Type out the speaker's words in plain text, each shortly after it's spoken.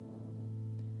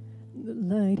The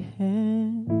light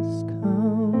has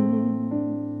come.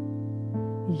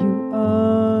 You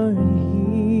are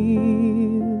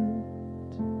healed,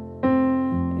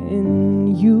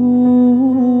 and you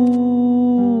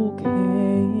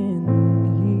can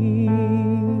heal.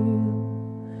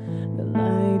 The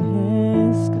light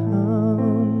has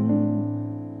come.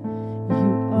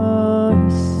 You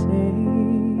are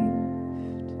saved,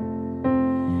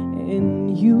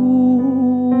 and you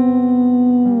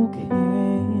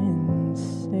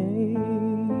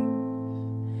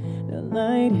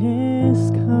light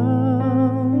has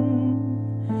come.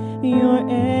 You're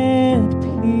at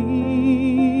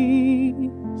peace,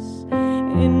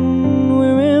 and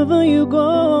wherever you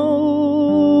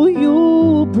go,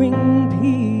 you bring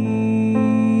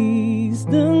peace.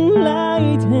 The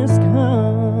light has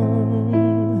come.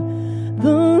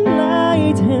 The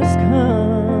light has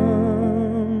come.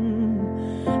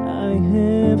 I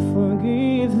have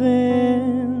forgiven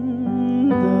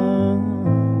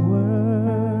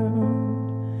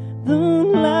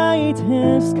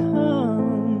has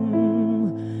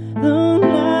come. The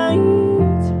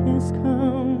light has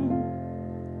come.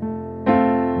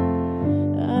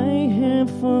 I have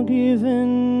forgiven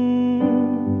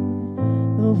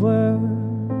the world.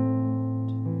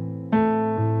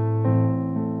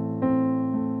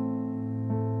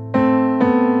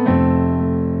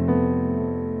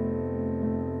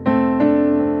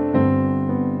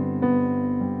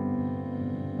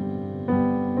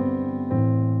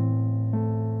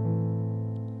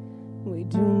 We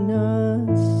do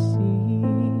not see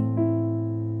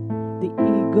the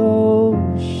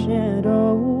ego's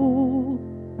shadow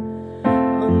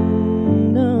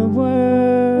on the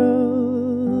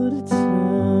world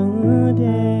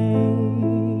today.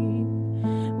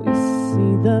 We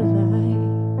see the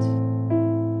light,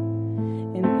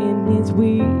 and in it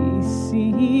we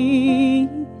see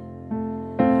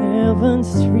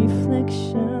heaven's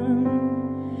reflection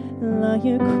lie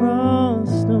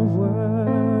across the world.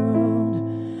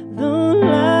 The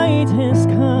light has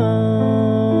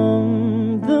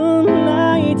come. The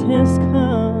light has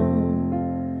come.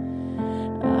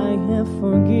 I have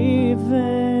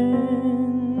forgiven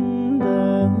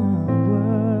the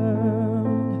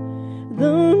world.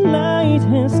 The light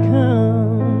has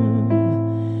come.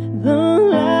 The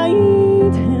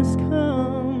light has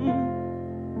come.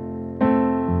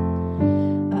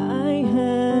 I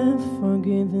have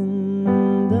forgiven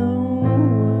the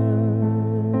world.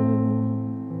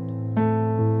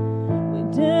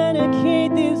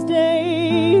 Dedicate this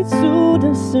day to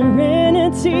the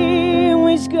serenity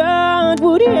which God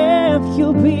would have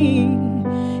you be.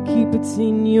 Keep it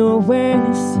in your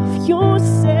awareness of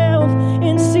yourself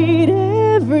and see it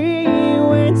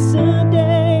everywhere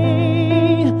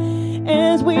today.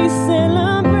 As we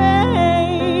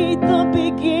celebrate the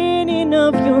beginning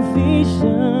of your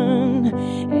vision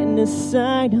and the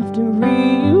sight of the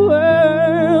real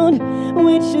world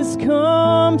which has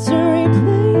come to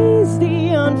replace the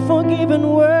unforgiven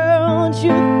world you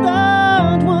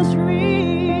thought was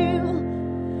real.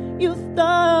 You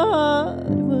thought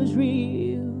was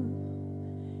real.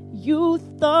 You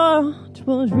thought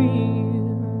was real.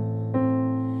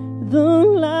 The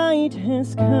light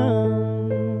has come.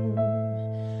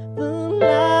 The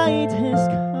light has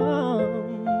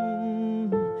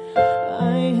come.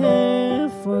 I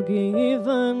have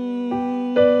forgiven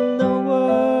the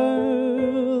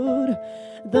world.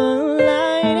 The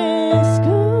light has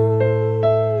come.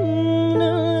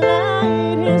 The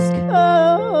light has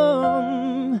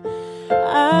come.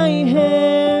 I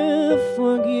have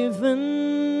forgiven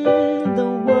the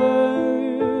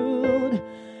world.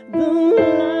 The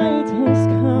light has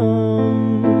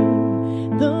come.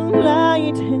 The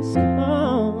light has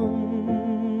come.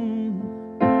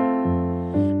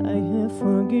 I have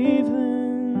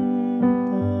forgiven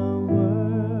the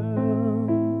world.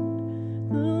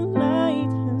 The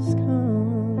light has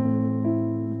come.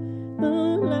 The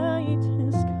light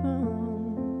has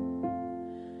come.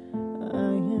 I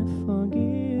have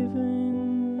forgiven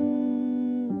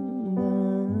the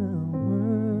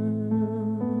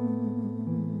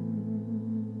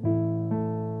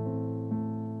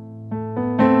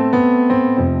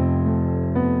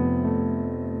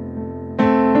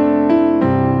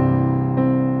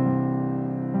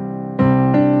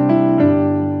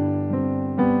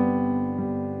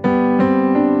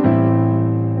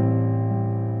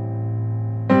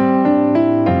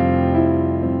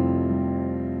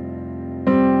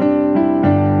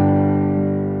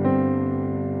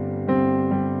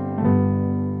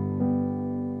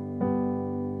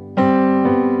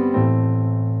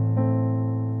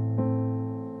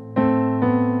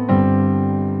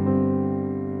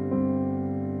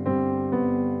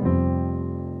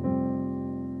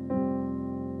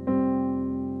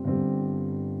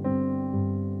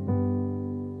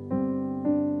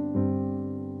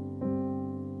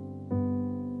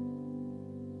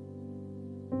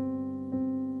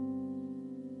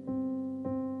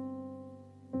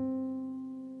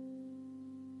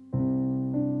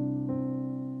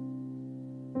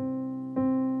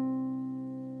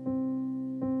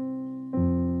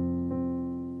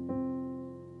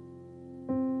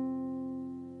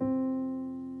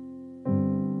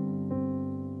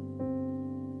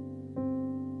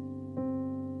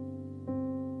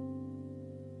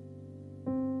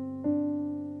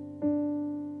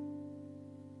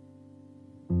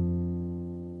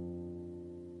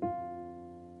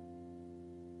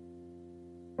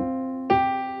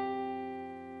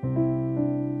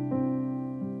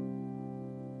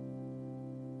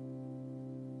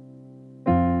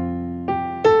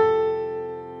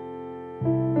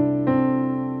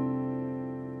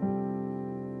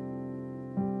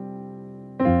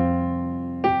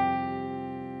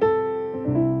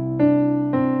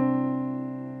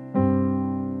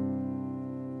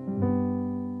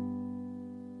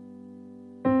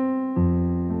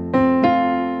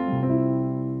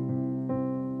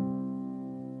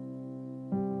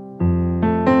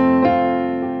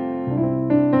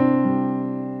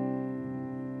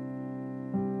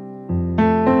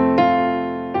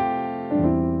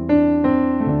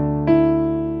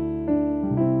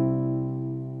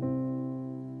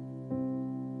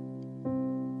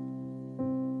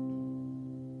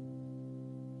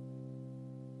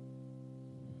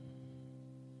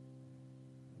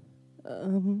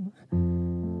I'm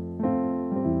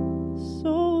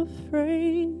so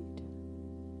afraid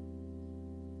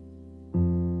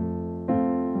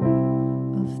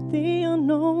of the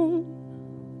unknown.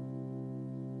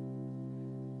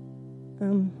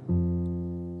 I'm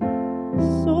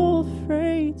so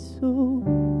afraid to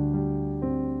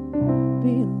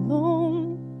be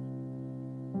alone.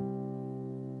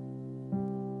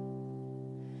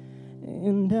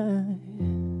 And I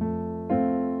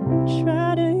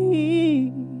try to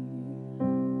hear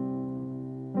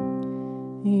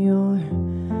your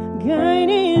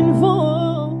guiding voice,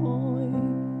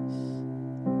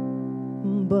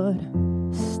 but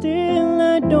still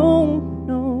I don't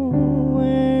know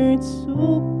where to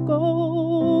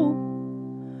go.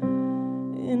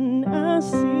 And I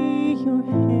see your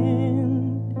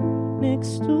hand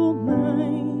next to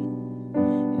mine,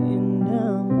 and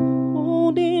I'm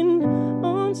holding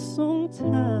on so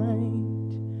tight.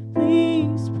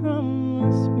 Please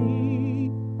promise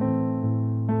me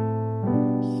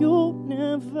you'll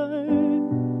never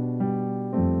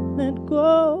let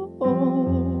go.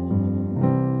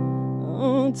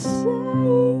 Oh,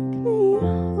 take me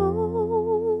home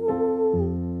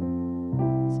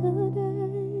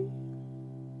today.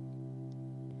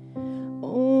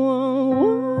 Oh, I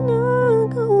wanna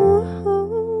go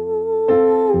home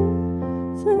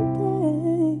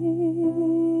today.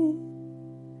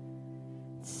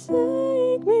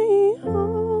 Take me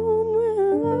home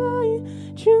where I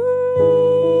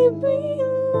truly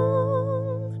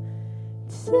belong.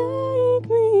 Take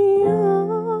me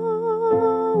home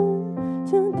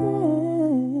today.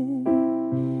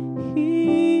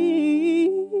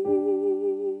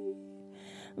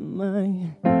 My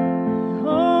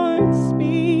heart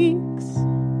speaks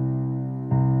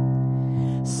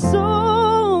so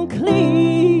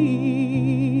clear,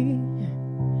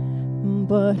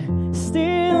 but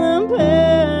still I'm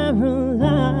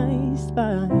paralyzed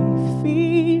by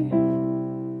fear,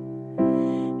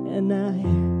 and I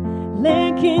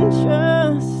lack in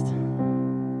trust.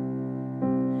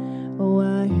 Oh,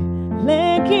 I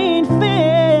lack in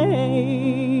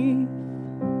faith.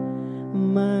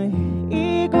 My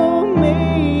ego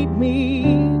made me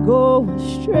go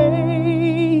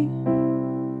astray.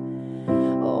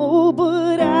 Oh,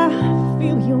 but I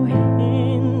feel your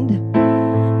hand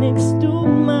next to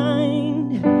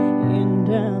mine, and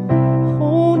I'm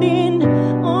holding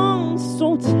on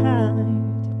so tight.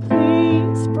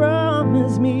 Please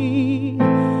promise me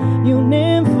you'll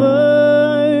never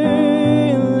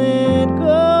let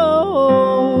go.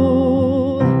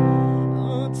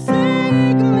 Oh,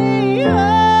 take me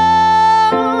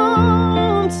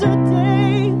home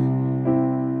today.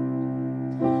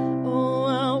 Oh,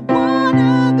 I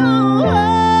wanna go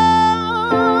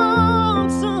home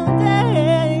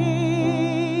today.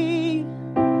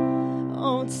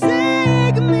 Oh,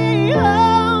 take me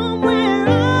home where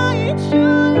I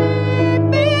truly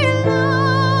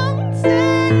belong.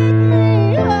 Take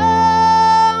me home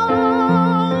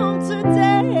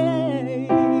today.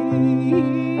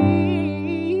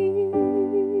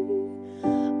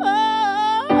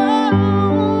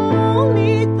 Oh,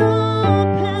 lead the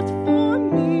path for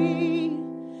me.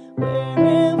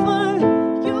 Wherever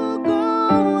you go,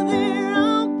 there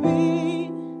I'll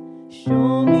be. Show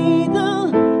me the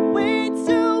way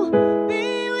to be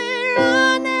where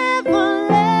I never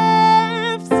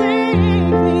left. Take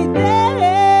me there.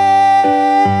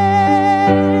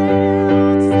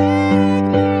 Take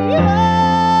me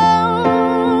home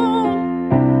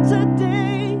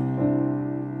today.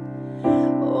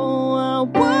 Oh, I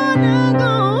wanna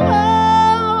go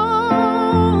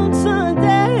home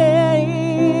today.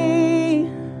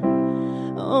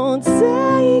 Oh,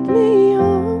 take me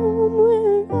home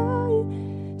where I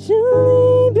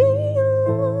truly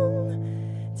belong.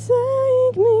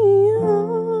 Take me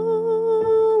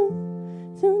home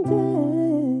today.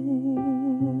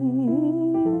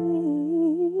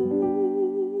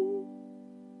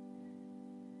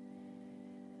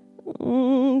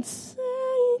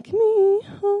 Take me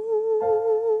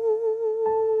home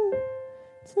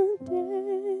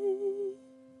today.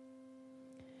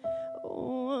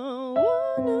 Oh, I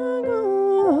wanna go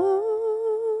home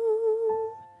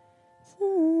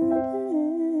today.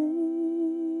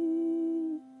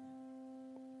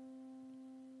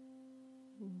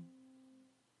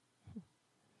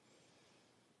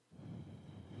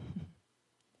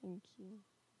 Thank you.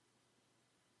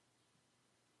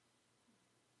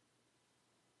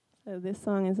 So this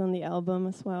song is on the album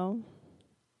as well.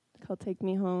 It's called Take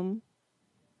Me Home.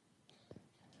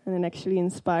 And it actually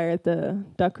inspired the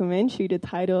documentary, the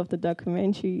title of the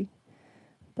documentary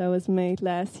that was made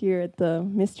last year at the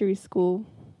Mystery School.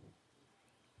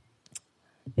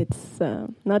 It's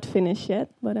not finished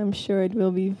yet, but I'm sure it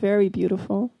will be very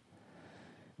beautiful.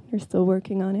 They're still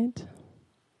working on it.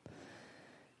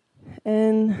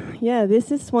 And yeah,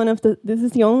 this is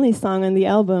the only song on the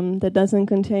album that doesn't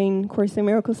contain Course in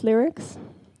Miracles lyrics.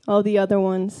 All the other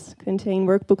ones contain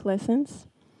workbook lessons.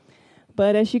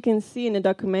 But as you can see in the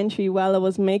documentary, while I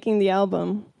was making the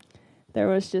album, there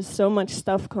was just so much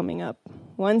stuff coming up.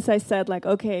 Once I said, like,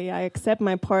 okay, I accept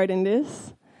my part in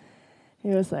this,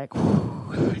 it was like,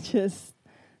 whew, just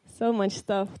so much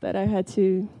stuff that I had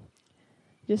to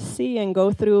just see and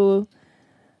go through.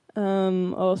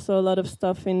 Also a lot of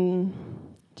stuff in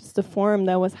just the form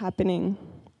that was happening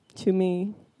to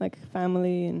me, like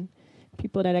family and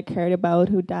people that I cared about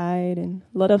who died, and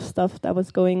a lot of stuff that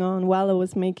was going on while I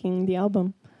was making the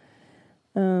album.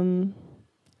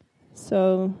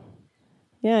 So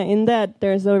yeah, in that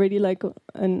there's already like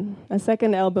a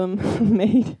second album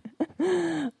made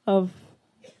of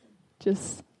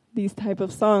just these type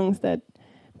of songs that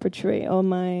portray all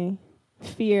my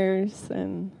fears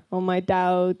and all my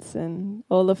doubts and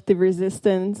all of the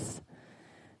resistance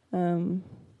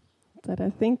that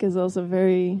I think is also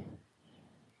very,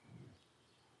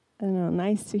 I don't know,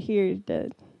 nice to hear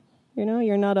that, you know,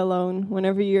 you're not alone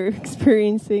whenever you're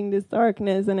experiencing this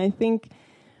darkness. And I think,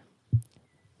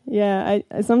 yeah,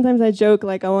 I sometimes I joke,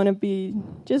 like, I want to be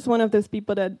just one of those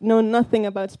people that know nothing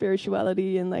about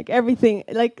spirituality and like everything.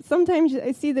 Like sometimes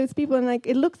I see those people and like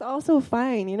it looks all so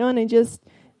fine, you know, and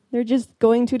they're just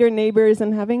going to their neighbors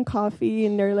and having coffee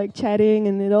and they're like chatting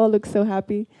and it all looks so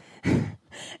happy.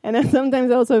 And I sometimes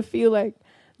also feel like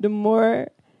the more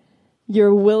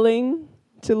you're willing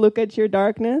to look at your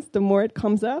darkness, the more it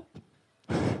comes up.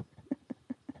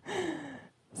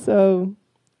 So,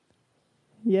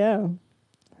 yeah.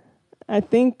 I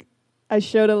think I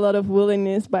showed a lot of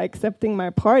willingness by accepting my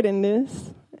part in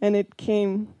this, and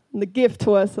the gift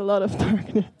was a lot of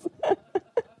darkness.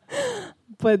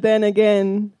 But then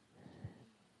again,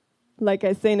 like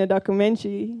I say in the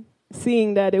documentary,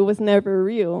 seeing that it was never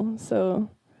real. So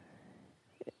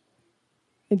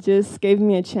it just gave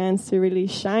me a chance to really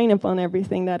shine upon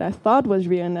everything that I thought was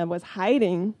real and that was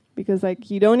hiding. Because like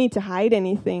you don't need to hide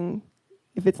anything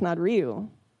if it's not real.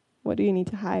 What do you need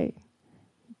to hide?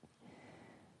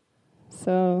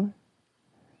 So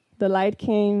the light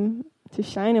came to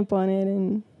shine upon it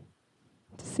and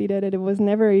to see that it was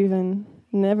never even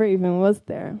was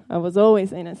there. I was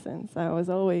always innocence. I was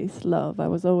always love. I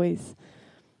was always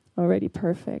already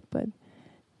perfect. But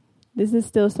this is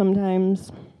still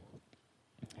sometimes,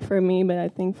 for me, but I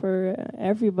think for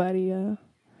everybody,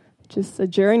 just a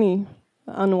journey,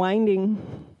 unwind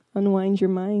your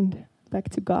mind back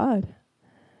to God.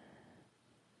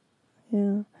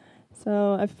 Yeah.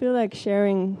 So I feel like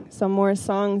sharing some more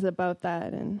songs about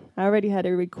that, and I already had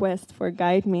a request for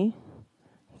Guide Me,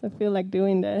 so I feel like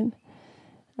doing that.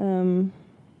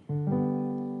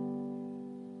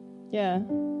 Yeah,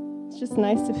 it's just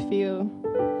nice to feel.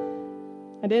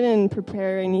 I didn't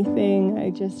prepare anything. I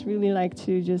just really like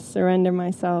to just surrender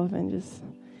myself and just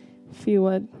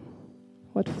feel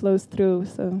what flows through.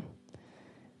 So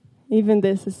even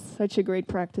this is such a great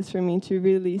practice for me to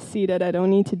really see that I don't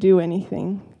need to do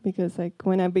anything. Because like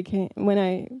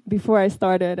before I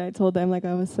started, I told them like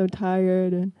I was so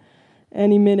tired and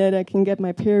any minute I can get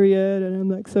my period and I'm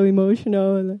like so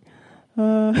emotional and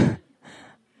like,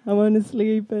 I want to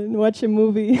sleep and watch a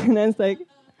movie. And I was like,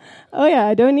 oh yeah,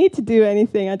 I don't need to do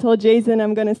anything. I told Jason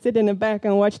I'm going to sit in the back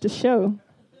and watch the show.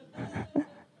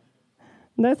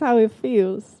 That's how it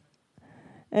feels.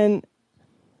 And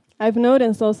I've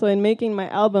noticed also in making my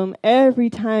album, every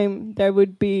time there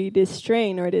would be this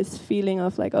strain or this feeling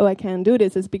of like, oh, I can't do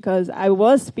this, it's because I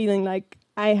was feeling like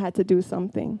I had to do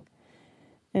something.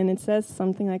 And it says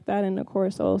something like that in the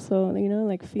course also, you know,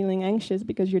 like feeling anxious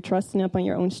because you're trusting up on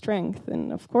your own strength.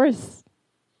 And of course,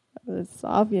 it's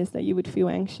obvious that you would feel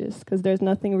anxious because there's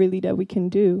nothing really that we can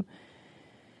do.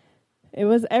 It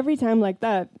was every time like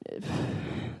that.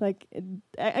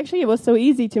 Actually, it was so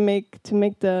easy to make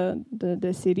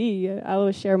the CD. I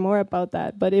will share more about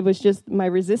that. But it was just my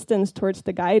resistance towards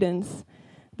the guidance.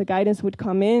 The guidance would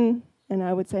come in, and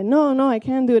I would say, no, I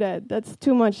can't do that. That's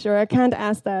too much, or I can't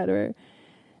ask that,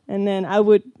 and then I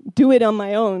would do it on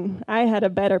my own. I had a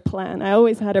better plan. I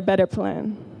always had a better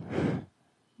plan.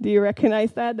 Do you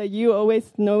recognize that you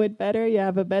always know it better? You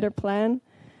have a better plan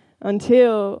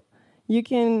until you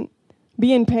can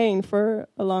be in pain for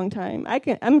a long time.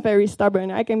 I'm very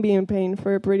stubborn. I can be in pain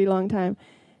for a pretty long time.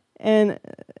 And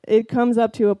it comes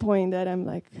up to a point that I'm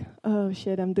like, oh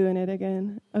shit, I'm doing it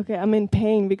again. Okay, I'm in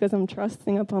pain because I'm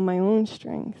trusting upon my own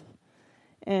strength.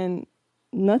 And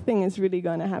nothing is really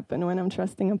going to happen when I'm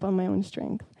trusting upon my own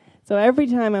strength. So every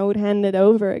time I would hand it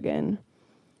over again,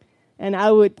 and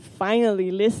I would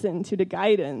finally listen to the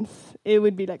guidance, it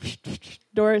would be like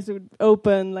doors would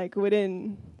open like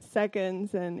within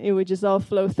seconds, and it would just all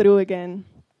flow through again.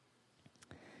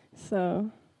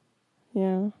 So,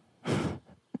 yeah.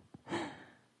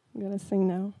 I'm going to sing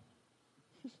now.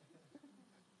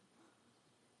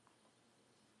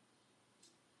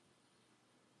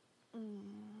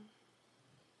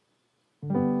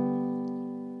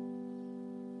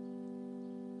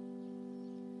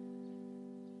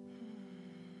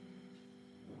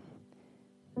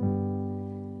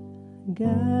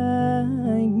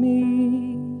 Guide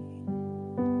me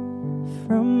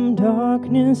from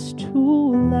darkness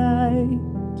to light.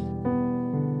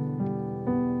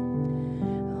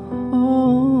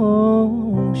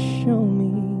 Oh, show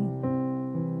me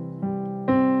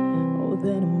all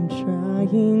that I'm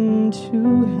trying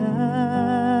to hide.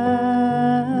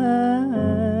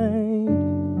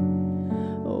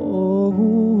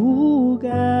 Oh,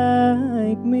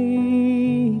 guide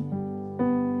me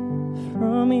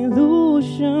from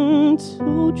illusion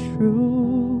to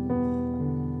truth.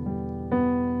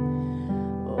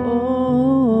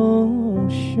 Oh,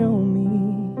 show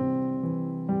me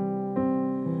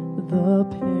the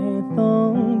path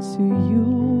onto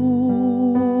you.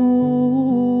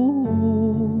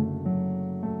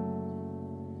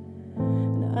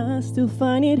 And I still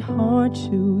find it hard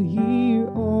to hear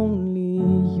only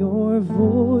your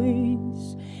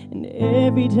voice. And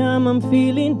every time I'm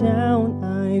feeling down,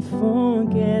 I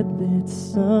forget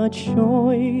that's a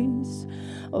choice.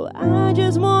 Oh, I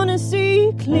just want to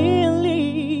see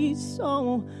clearly,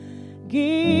 so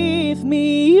give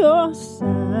me your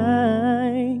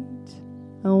sight.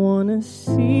 I want to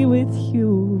see with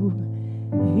you,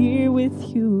 hear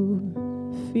with you,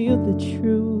 feel the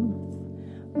truth.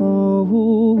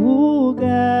 Oh,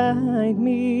 guide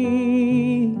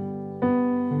me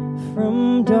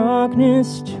from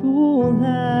darkness to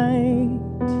light.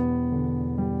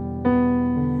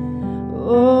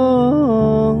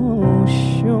 Oh,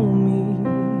 show me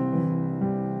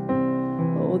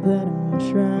all that I'm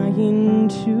trying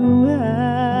to hide.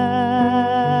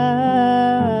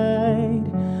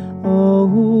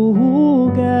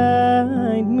 Oh,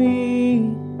 guide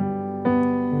me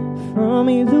from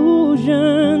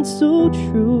illusion to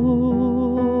truth.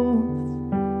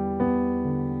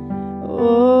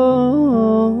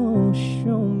 Oh,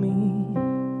 show me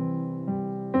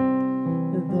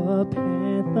the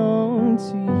path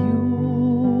onto you.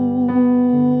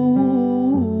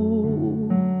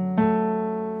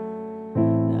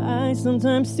 I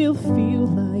sometimes still feel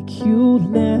like you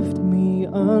left me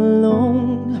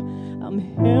alone. I'm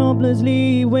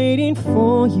helplessly waiting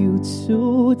for you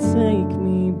to take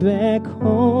me back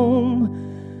home.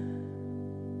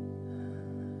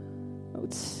 Oh,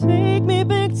 take me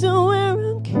back to where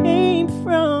I came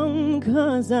from,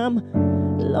 'cause I'm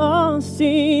lost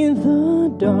in the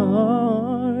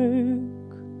dark.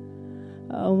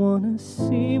 I wanna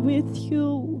see with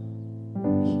you,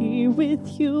 hear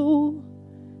with you,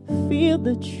 feel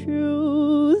the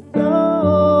truth.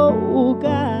 Oh,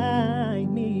 guide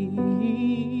me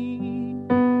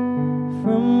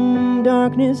from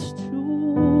darkness to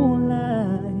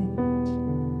light.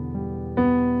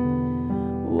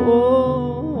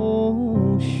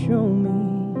 Oh, show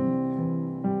me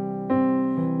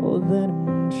all that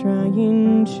I'm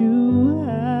trying to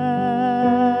hide.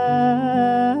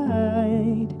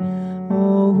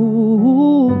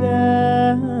 Oh,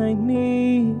 guide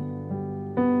me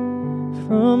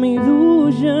from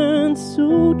illusion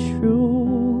to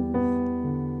truth.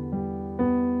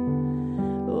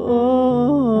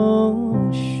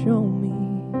 Oh, show me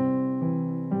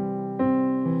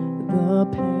the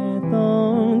path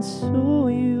onto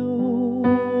you.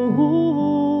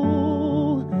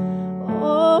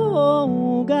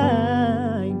 Oh,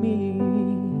 guide me.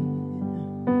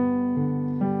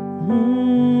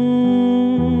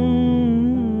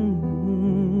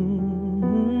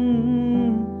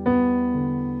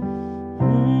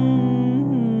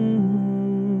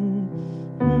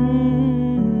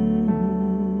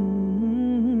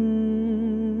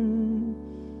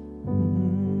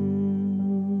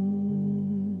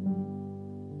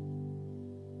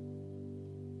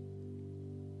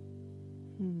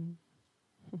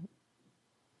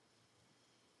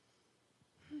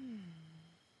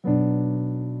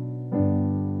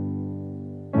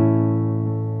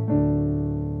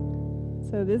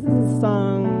 So this is a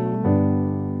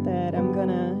song that I'm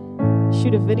gonna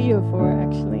shoot a video for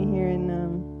actually here in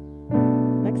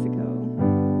Mexico.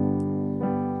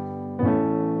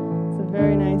 It's a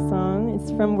very nice song.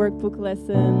 It's from workbook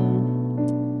lesson,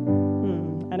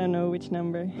 I don't know which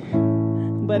number,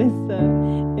 but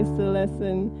it's the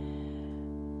lesson.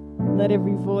 Let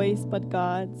every voice but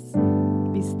God's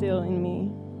be still in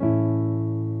me.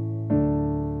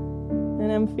 And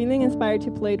I'm feeling inspired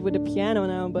to play it with the piano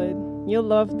now, but you'll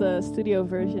love the studio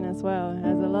version as well. It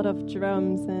has a lot of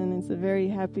drums and it's a very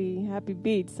happy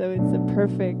beat, so it's a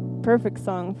perfect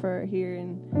song for here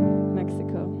in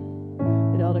Mexico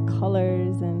with all the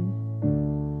colors, and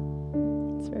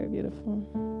it's very beautiful.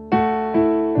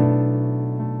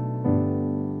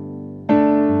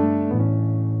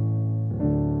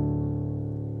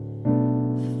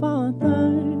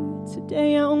 Father,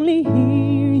 today I only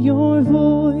hear your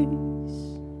voice.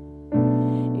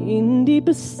 In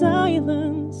deepest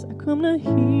silence, I come to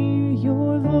hear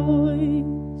your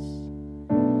voice.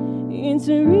 And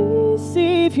to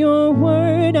receive your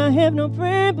word, I have no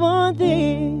prayer but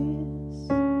this.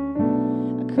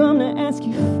 I come to ask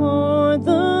you for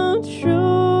the truth.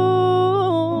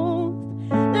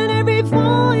 Let every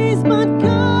voice but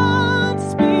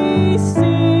God's be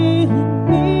still in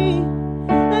me.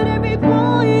 Let every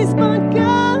voice but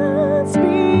God's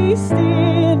be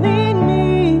still in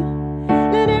me.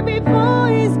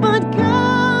 Voice but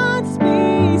God's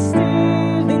be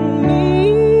still in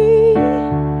me.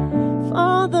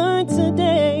 Father,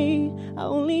 today I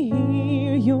only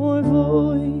hear your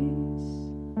voice.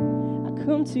 I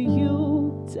come to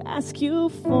you to ask you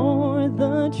for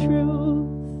the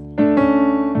truth.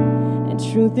 And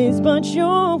truth is but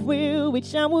your will,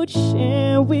 which I would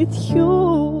share with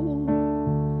you.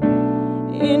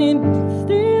 And in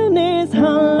stillness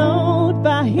hallowed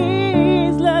by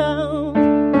his love,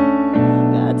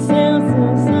 tells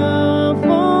us of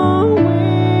our will.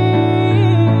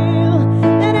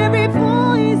 Let every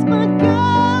voice but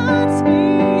God's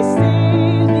be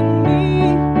still in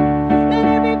me. Let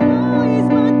every voice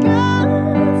but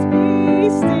God's be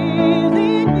still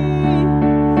in me.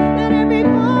 Let every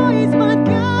voice but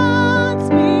God's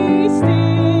be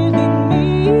still in me.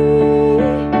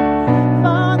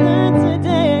 Father,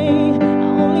 today I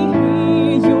only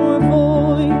hear your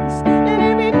voice. Let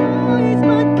every voice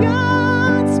but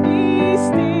God's be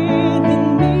still in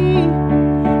me.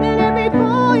 Let every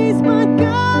voice but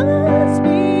God's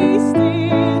be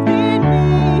still in me.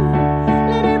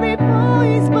 Let every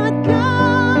voice but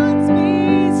God's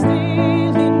be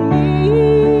still in me.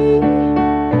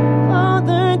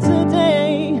 Father,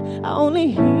 today I only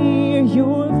hear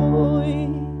your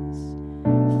voice.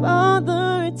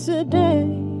 Father, today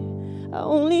I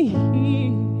only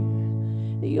hear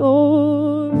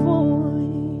your voice.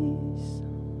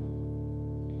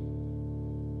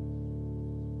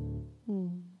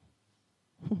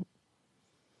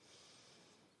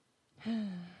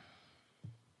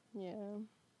 Yeah,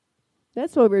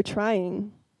 that's what we're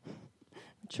trying.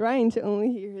 Trying to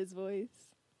only hear his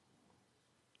voice.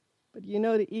 But you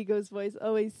know the ego's voice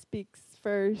always speaks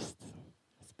first,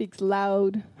 speaks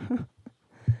loud.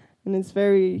 And it's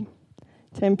very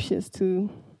temptuous to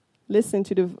listen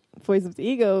to the voice of the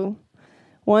ego,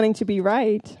 wanting to be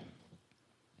right.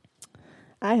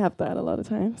 I have that a lot of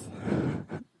times.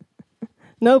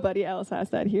 Nobody else has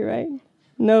that here, right?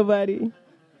 Nobody.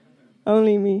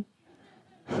 Only me.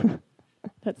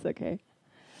 That's okay.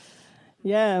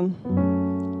 Yeah.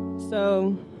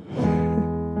 So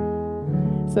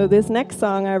this next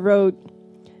song I wrote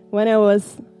when I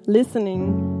was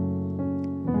listening,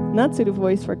 not to the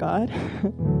voice for God,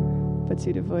 but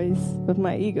to the voice of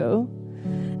my ego.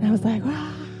 And I was like,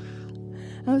 wow.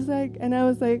 I was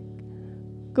like,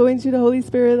 going to the Holy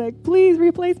Spirit, like, please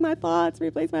replace my thoughts.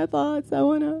 I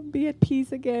want to be at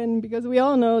peace again, because we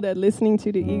all know that listening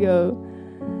to the ego,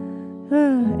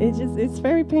 it's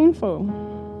very painful.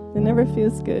 It never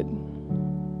feels good.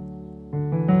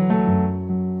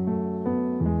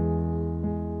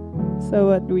 So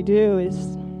what we do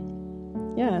is,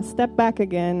 step back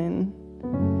again and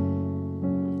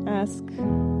ask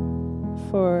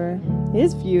for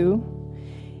his view.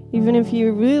 Even if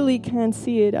you really can't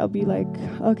see it, I'll be like,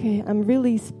 okay, I'm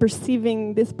really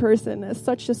perceiving this person as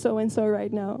such a so-and-so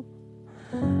right now.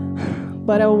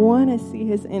 But I want to see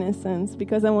his innocence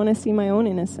because I want to see my own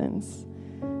innocence.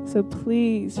 So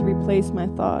please replace my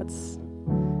thoughts.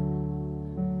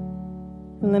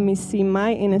 And let me see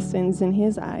my innocence in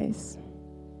his eyes.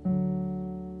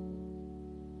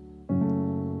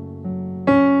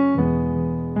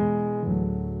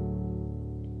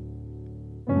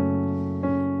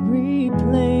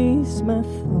 Replace my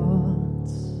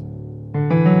thoughts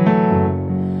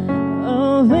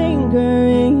of anger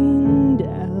and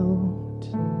doubt.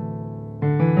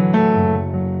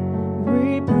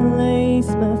 Replace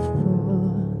my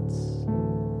thoughts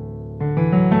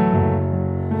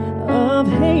of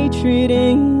hatred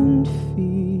and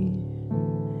fear.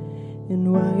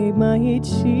 And while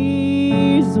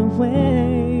tears away.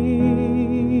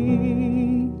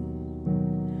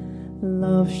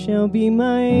 Love shall be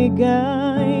my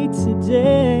guide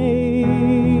today.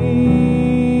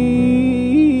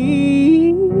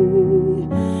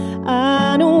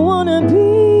 I don't want to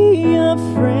be afraid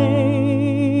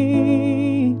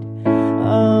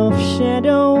of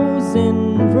shadows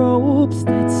and ropes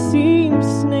that seem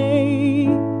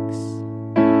snakes.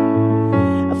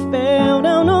 I fell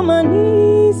down on my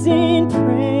knees and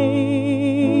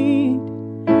prayed,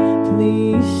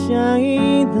 please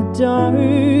shine the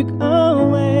dark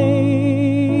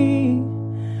away.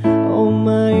 Oh,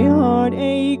 my heart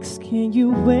aches, can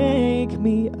you wake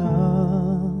me up?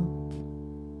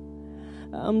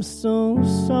 I'm so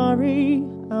sorry,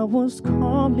 I was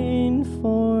calling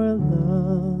for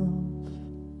love.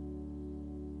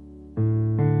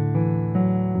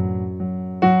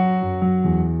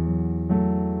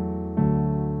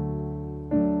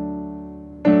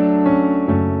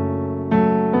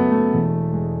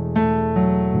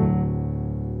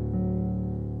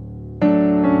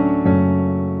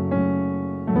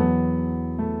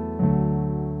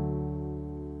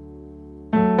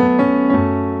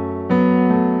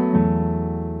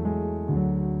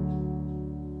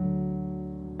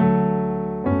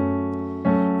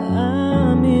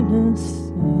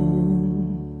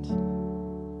 Innocent,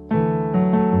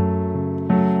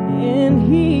 and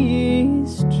He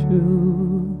is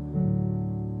true.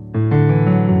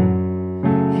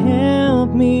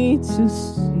 Help me to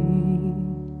see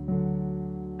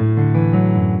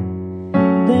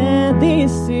that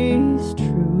this is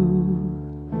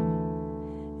true,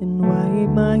 and wipe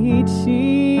my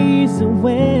tears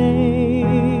away.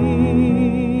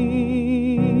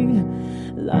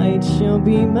 Light shall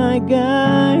be my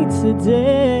guide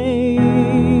today.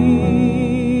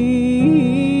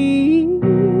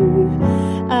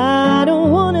 I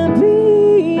don't want to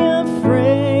be afraid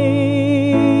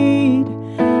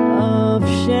of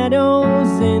shadows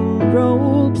and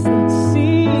ropes that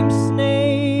seem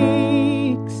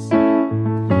snakes.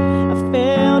 I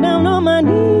fell down on my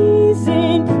knees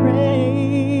and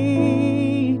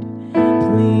prayed,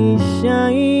 please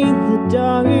shine the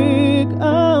dark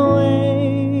away.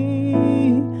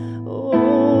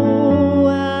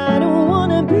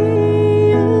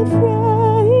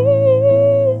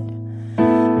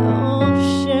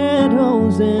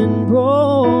 And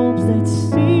ropes that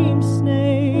seem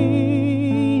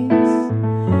snakes.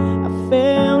 I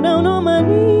fell down on my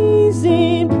knees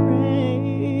and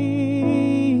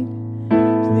prayed,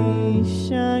 please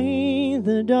shine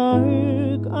the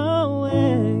dark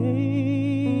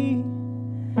away.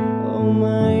 Oh,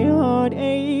 my heart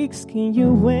aches, can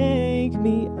you wake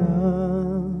me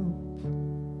up?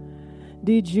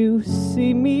 Did you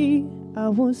see me? I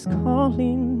was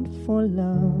calling for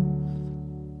love.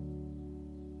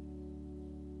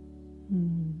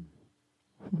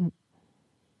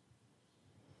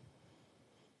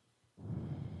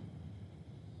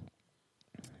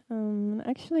 I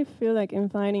actually feel like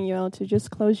inviting you all to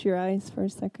just close your eyes for a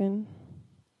second.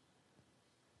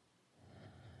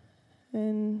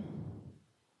 And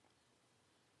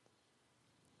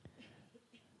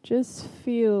just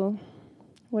feel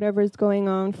whatever is going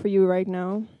on for you right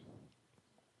now.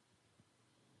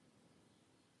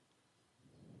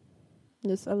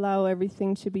 Just allow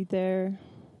everything to be there.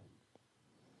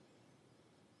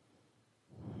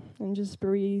 And just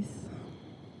breathe.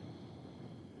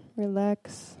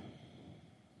 Relax.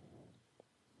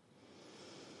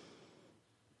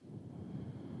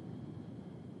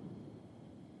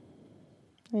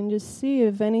 And just see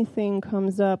if anything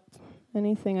comes up,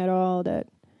 anything at all that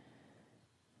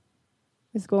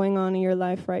is going on in your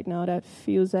life right now that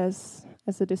feels as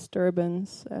a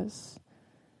disturbance, as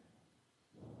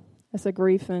a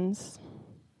grievance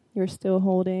you're still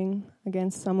holding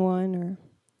against someone or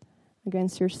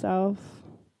against yourself.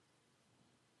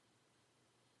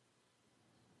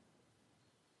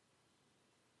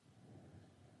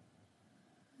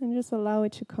 And just allow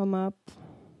it to come up.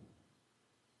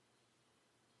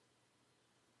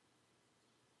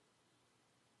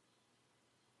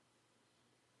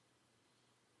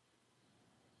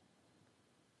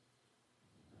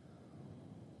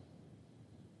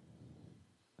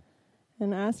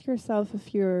 And ask yourself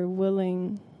if you're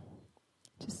willing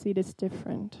to see this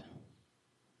different.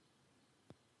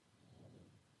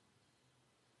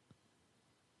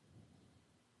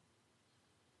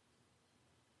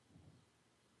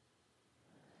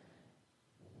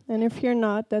 And if you're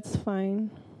not, that's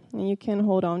fine. And you can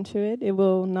hold on to it. It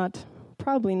will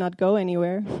probably not go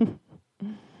anywhere.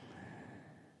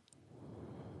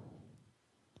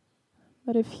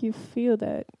 But if you feel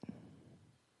that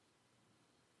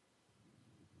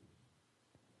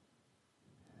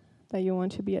that you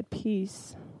want to be at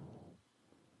peace.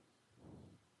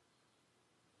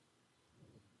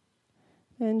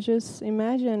 And just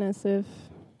imagine as if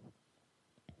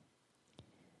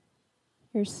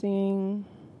you're seeing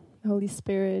the Holy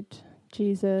Spirit,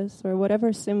 Jesus, or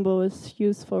whatever symbol is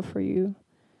useful for you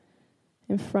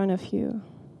in front of you,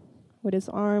 with his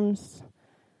arms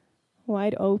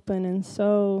wide open and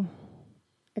so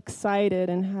excited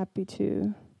and happy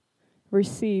to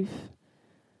receive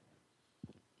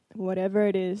whatever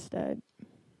it is that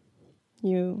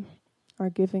you are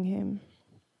giving him.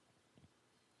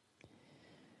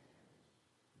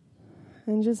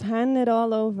 And just hand it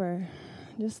all over,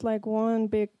 just like one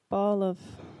big ball of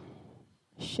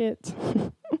shit.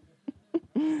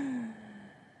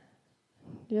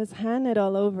 Just hand it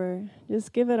all over.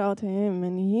 Just give it all to him,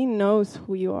 and he knows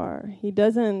who you are.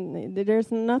 There's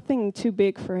nothing too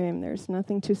big for him. There's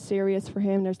nothing too serious for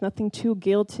him. There's nothing too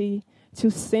guilty, too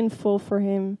sinful for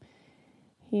him.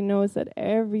 He knows that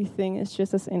everything is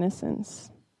just as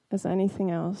innocent as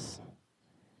anything else.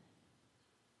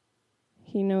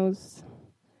 He knows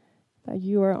that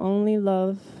you are only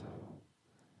love,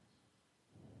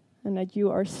 and that you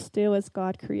are still as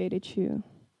God created you.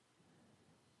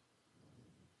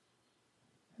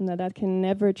 And that can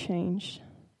never change,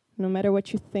 no matter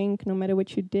what you think, no matter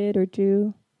what you did or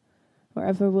do, or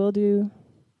ever will do.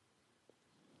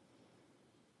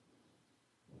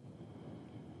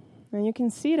 And you can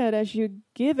see that as you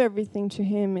give everything to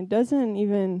him, it's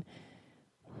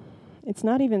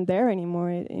not even there anymore.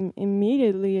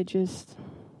 Immediately it just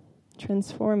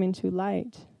transforms into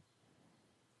light.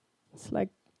 It's like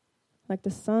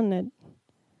the sun that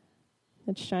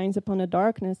shines upon the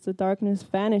darkness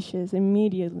vanishes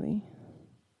immediately.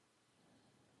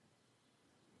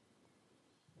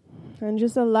 And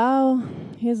just allow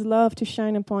his love to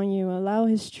shine upon you. Allow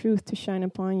his truth to shine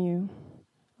upon you.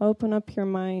 Open up your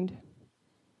mind.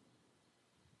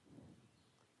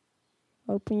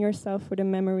 Open yourself for the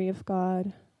memory of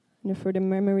God and for the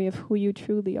memory of who you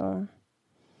truly are.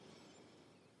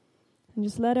 And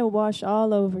just let it wash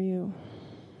all over you.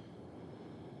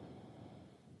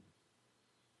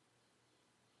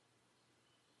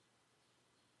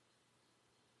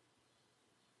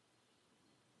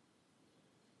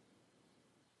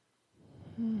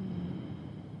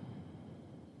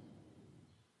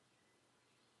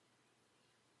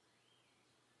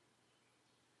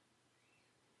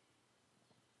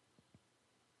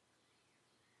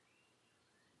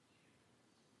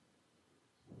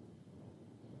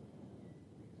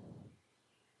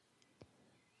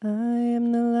 I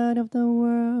am the light of the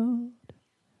world.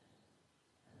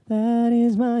 That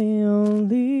is my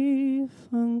only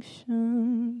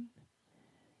function.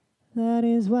 That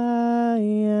is why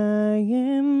I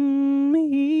am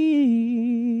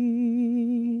here.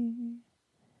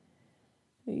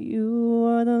 You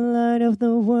are the light of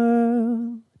the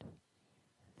world.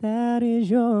 That is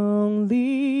your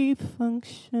only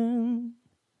function.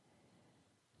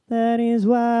 That is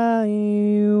why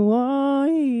you are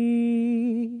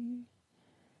here.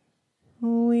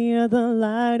 We are the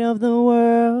light of the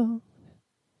world.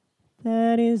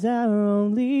 That is our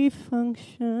only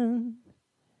function.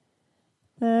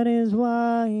 That is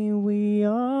why we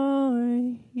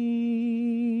are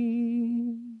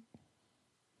here.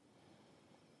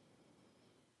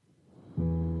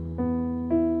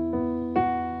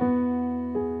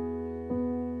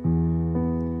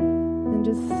 And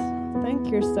just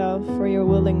thank yourself for your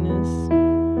willingness.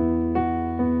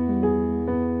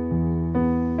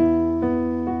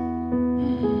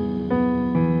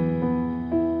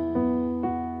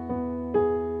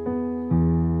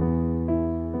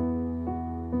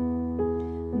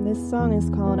 This song is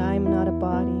called I Am Not a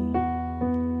Body.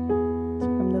 It's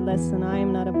from the lesson, I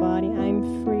am not a body, I am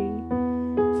free,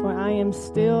 for I am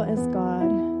still as God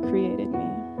created me.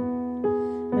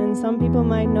 And some people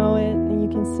might know it, and you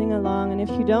can sing along, and if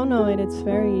you don't know it, it's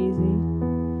very easy.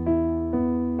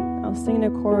 I'll sing the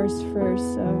chorus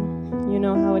first, so you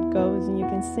know how it goes, and you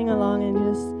can sing along and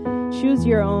just choose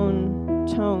your own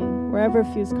tone, wherever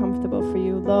feels comfortable for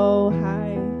you, low,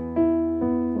 high,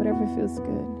 whatever feels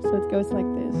good. So it goes like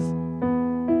this.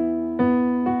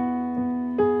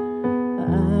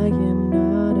 I am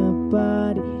not a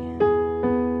body,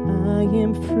 I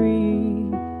am free,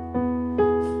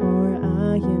 for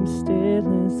I am still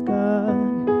as God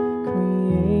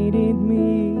created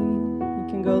me. You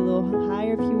can go a little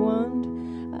higher if you want.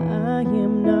 I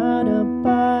am not a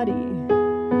body,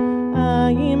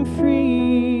 I am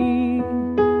free,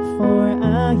 for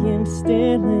I am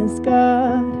still as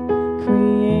God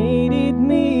created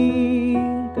me.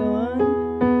 Go on.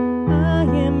 I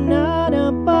am not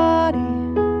a body,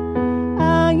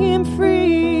 I am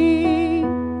free,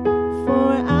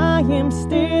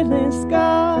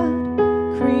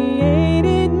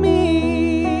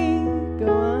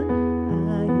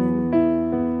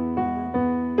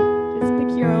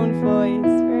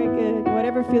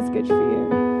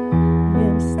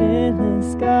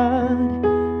 God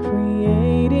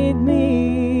created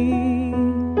me.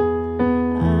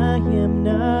 I am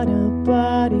not a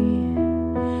body,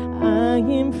 I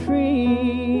am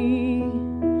free,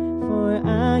 for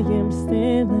I am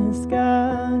still as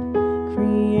God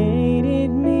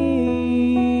created me.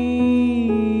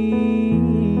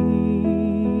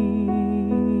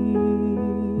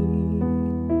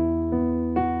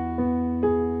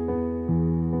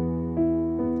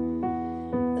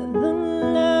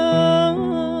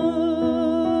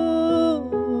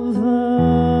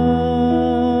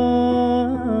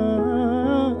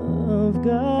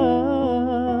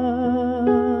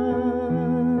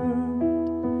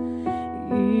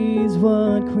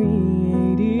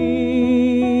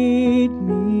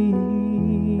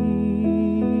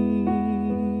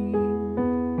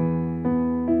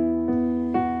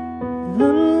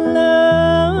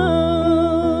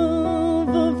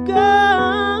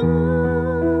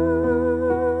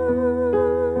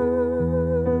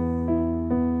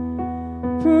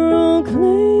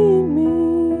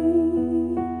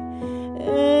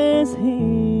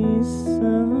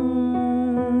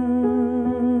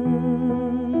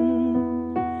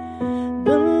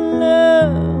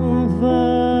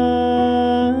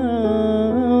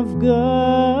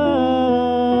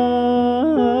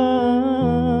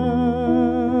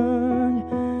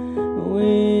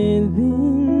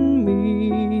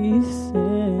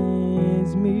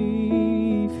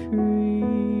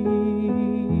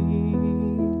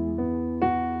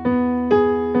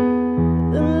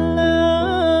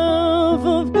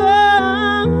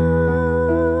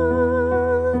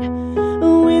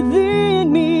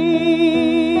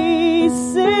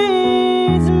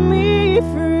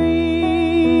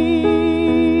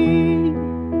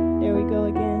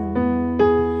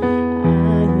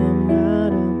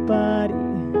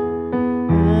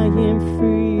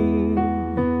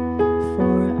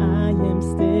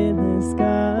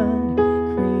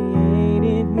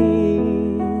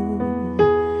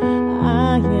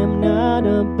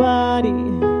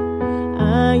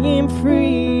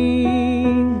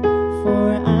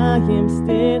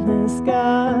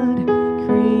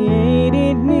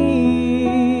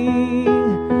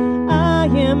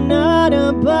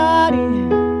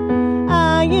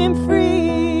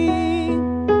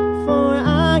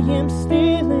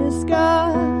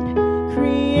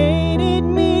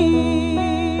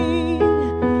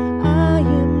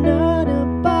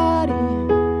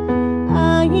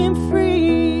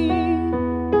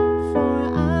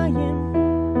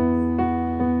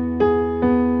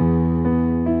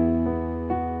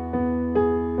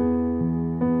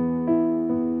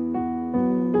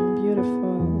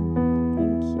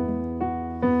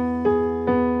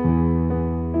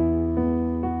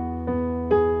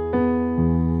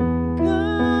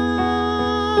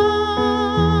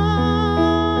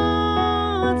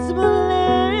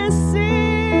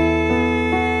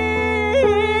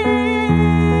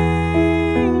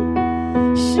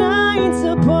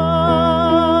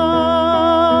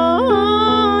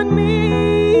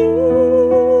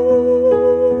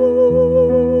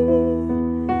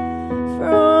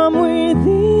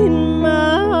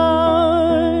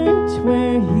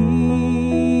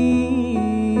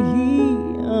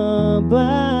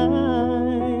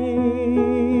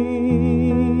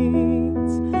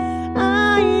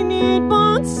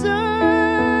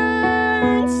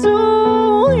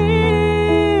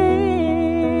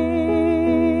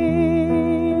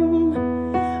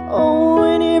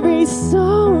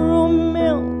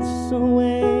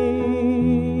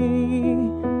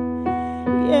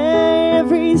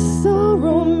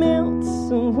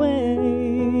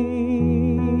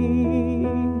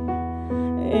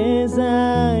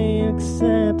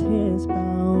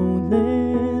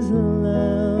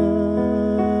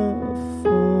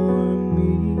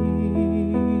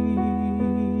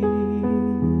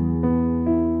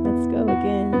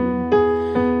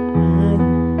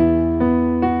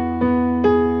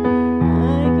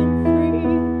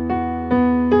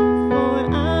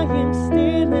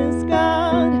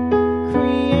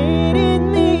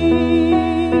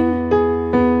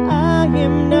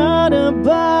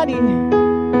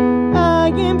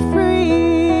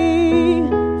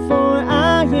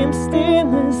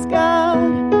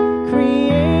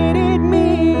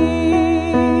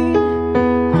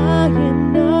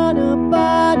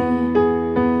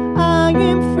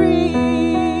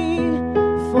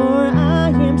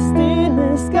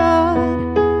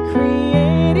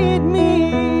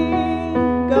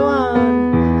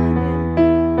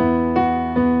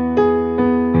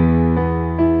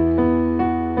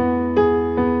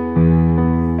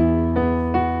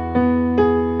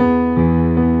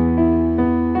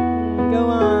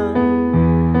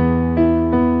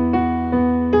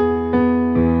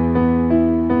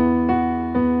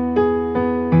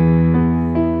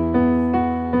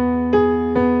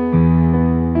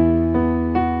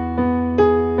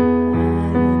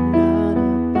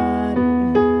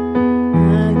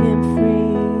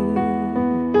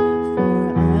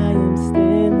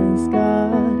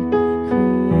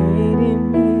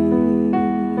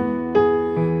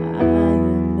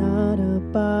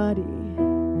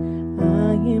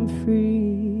 am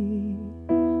free,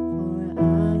 for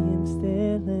I am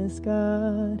still as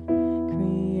God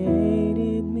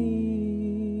created me.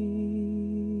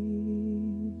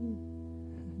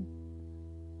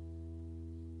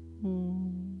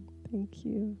 Thank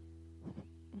you.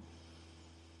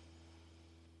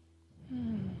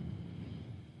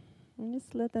 And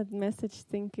just let that message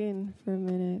sink in for a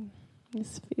minute.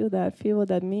 Just feel what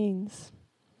that means.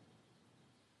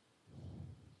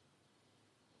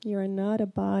 You are not a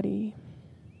body.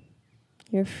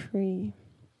 You're free.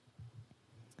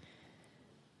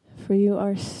 For you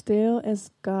are still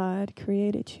as God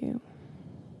created you.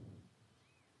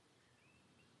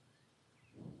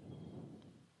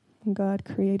 God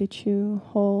created you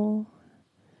whole,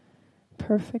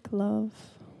 perfect love,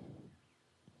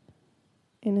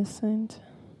 innocent.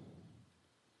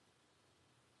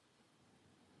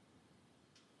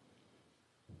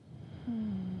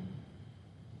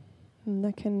 And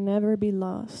that can never be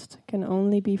lost, can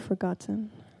only be forgotten.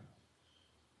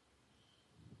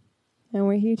 And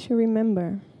we're here to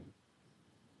remember.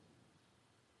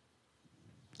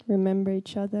 Remember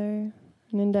each other,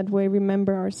 and in that way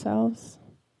remember ourselves.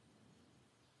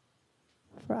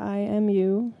 For I am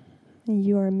you, and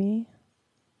you are me.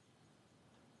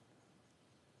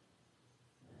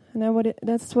 And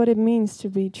that's what it means to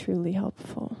be truly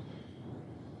helpful.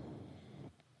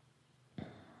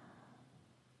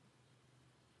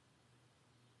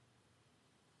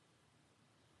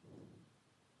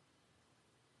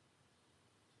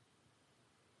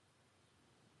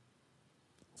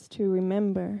 It's to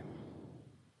remember.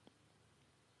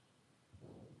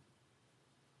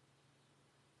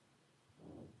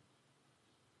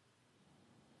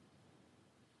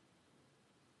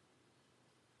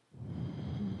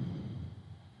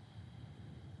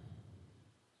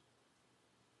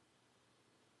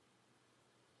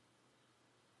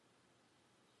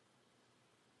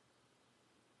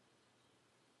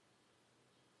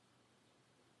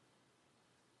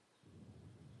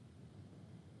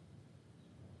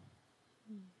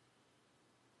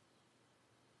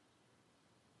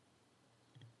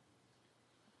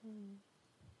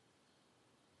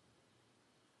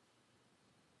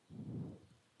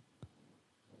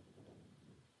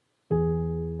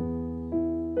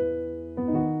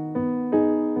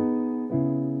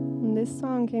 This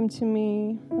song came to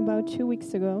me about 2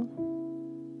 weeks ago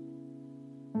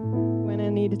when I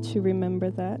needed to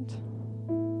remember that.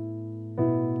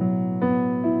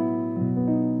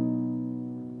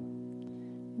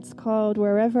 It's called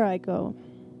Wherever I Go.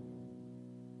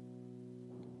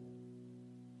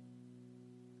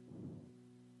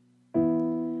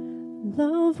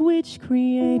 Love which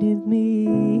created me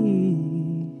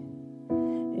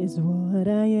is what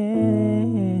I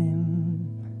am.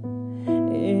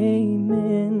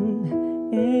 Amen,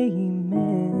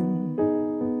 amen.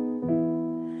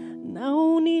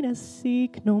 No need to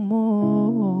seek no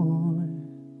more.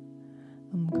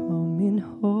 I'm coming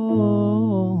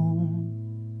home.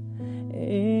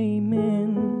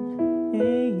 Amen,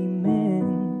 amen.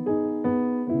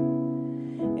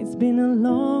 It's been a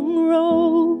long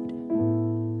road,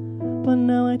 but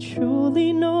now I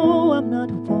truly know I'm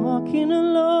not walking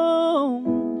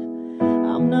alone.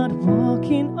 I'm not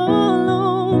walking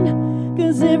alone,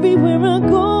 'cause everywhere I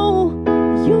go,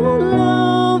 your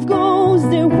love goes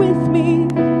there with me.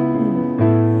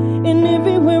 And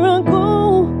everywhere I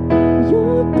go,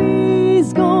 your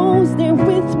peace goes there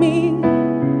with me.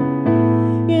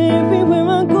 Yeah, everywhere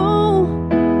I go,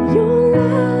 your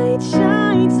light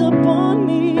shines upon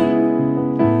me.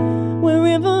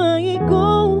 Wherever I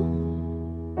go,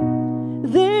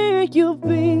 there you'll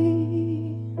be.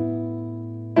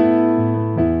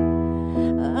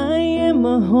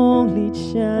 A holy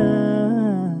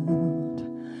child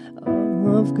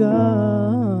of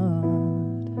God.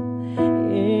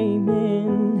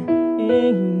 Amen,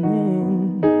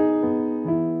 amen.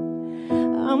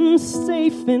 I'm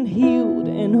safe and healed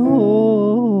and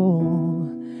whole.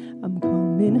 I'm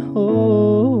coming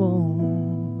home.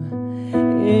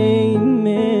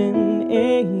 Amen,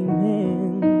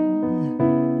 amen.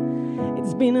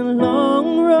 It's been a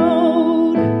long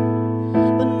road,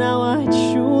 but now I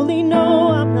truly know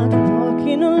I'm not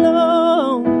walking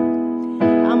alone.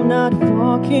 I'm not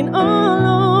walking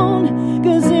alone,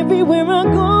 'cause everywhere I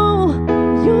go,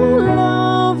 your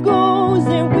love goes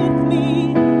there with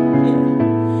me.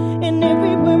 Yeah. And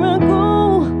everywhere I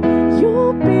go,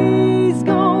 your peace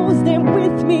goes there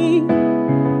with me.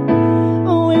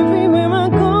 Oh, everywhere I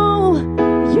go,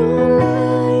 your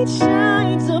light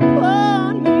shines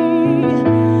upon me.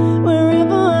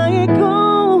 Wherever I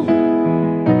go,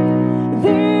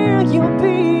 there you'll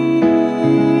be.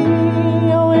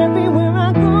 Oh, everywhere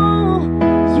I go,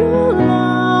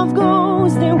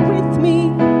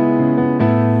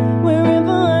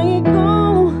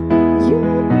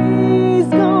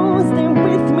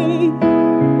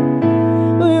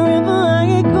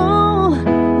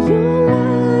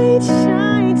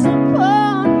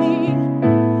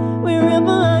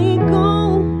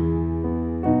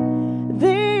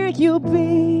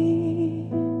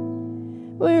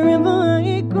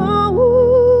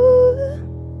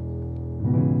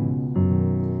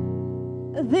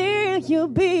 will you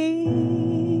be?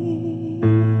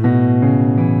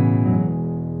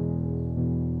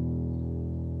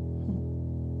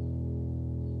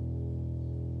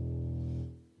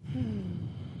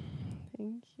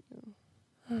 Thank you.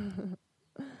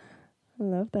 I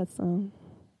love that song.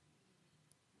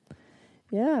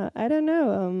 Yeah, I don't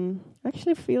know.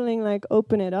 Actually feeling like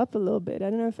open it up a little bit. I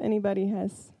don't know if anybody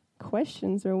has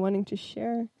questions or wanting to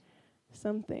share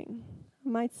something. I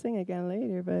might sing again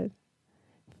later, but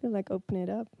I feel like open it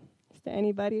up. Is there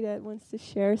anybody that wants to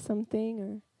share something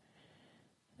or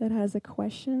that has a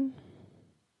question?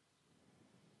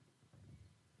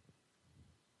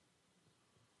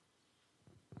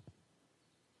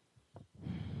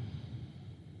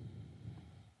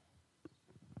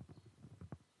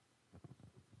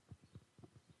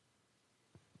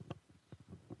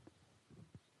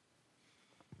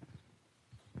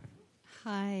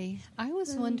 Hi. I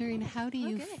was wondering, how do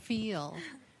you feel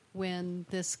when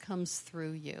this comes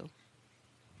through you?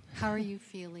 How are you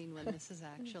feeling when this is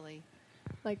actually...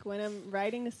 Like when I'm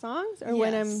writing the songs or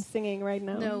when I'm singing right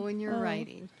now? No, when you're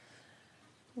writing.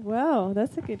 Wow,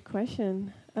 that's a good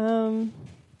question. I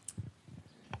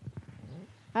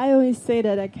always say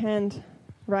that I can't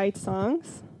write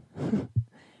songs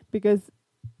because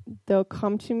they'll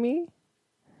come to me.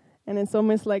 And it's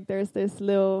almost like there's this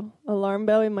little alarm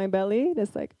bell in my belly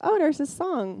that's like, oh, there's a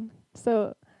song.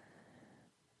 So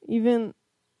even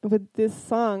with this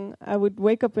song, I would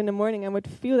wake up in the morning, I would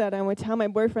feel that, and I would tell my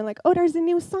boyfriend, like, oh, there's a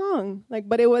new song. Like,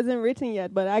 but it wasn't written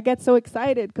yet. But I get so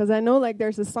excited because I know, like,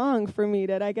 there's a song for me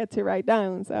that I get to write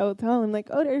down. So I will tell him, like,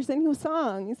 oh, there's a new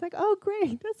song. He's like, oh,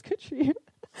 great, that's good for you.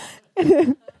 And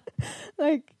then,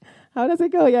 like, how does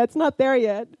it go? Yeah, it's not there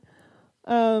yet.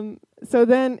 So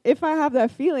then if I have that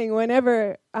feeling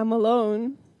whenever I'm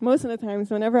alone, most of the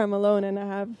times whenever I'm alone and I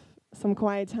have some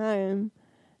quiet time,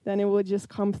 then it will just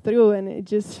come through, and it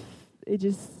just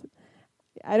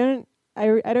I don't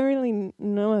really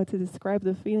know how to describe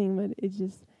the feeling, but it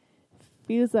just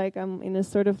feels like I'm in a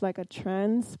sort of like a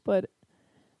trance, but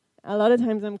a lot of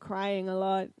times I'm crying a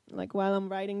lot, like while I'm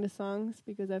writing the songs,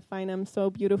 because I find them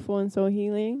so beautiful and so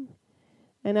healing.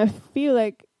 And I feel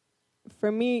like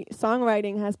for me,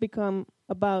 songwriting has become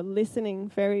about listening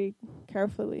very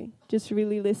carefully, just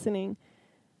really listening.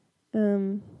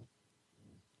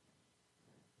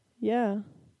 Yeah.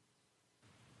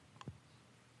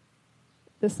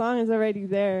 The song is already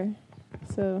there.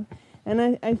 So,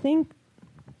 and I think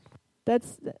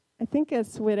that's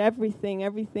with everything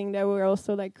that we're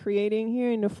also like creating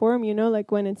here in the form, you know,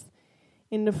 like when it's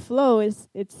in the flow, it's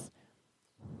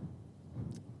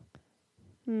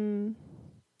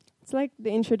like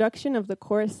the introduction of the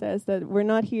chorus says that we're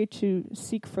not here to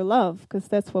seek for love, because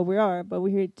that's what we are, but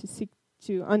we're here to seek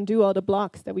to undo all the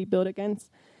blocks that we build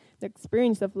against the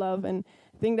experience of love. And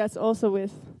I think that's also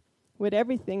with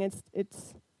everything.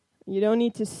 It's you don't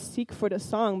need to seek for the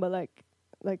song, but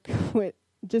like with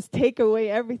just take away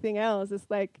everything else. It's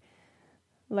like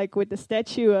with the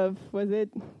statue of, was it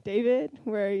David,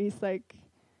 where he's like,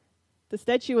 the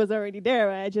statue was already there,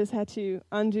 right? I just had to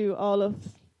undo all of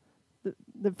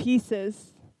the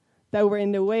pieces that were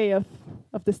in the way of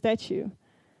the statue.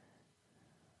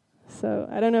 So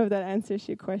I don't know if that answers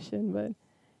your question, but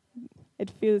it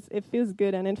feels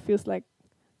good, and it feels like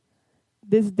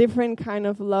this different kind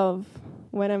of love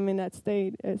when I'm in that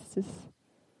state. It's just,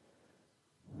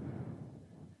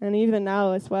 and even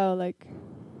now as well, like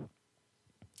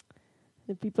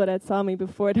the people that saw me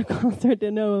before the concert,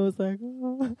 they know I was like,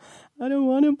 oh, I don't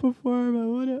want to perform. I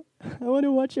want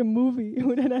to watch a movie.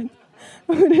 Who did I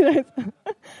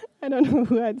don't know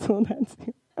who I told that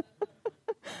to.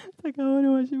 It's like, I want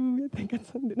to watch a movie. I think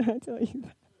it's something I tell you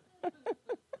that.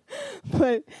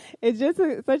 But it's just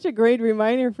such a great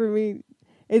reminder for me.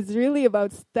 It's really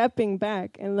about stepping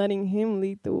back and letting him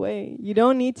lead the way. You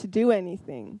don't need to do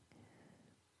anything.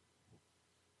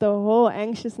 The whole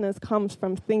anxiousness comes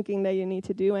from thinking that you need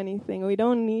to do anything. We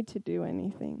don't need to do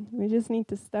anything. We just need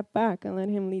to step back and let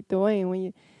him lead the way. And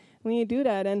when you do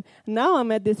that, and now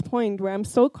I'm at this point where I'm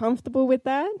so comfortable with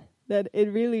that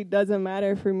it really doesn't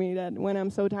matter for me, that when I'm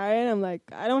so tired, I'm like,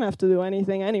 I don't have to do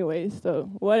anything anyway, so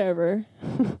whatever.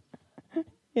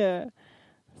 Yeah.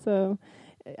 So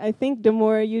I think the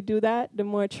more you do that, the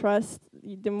more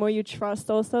you trust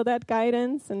also that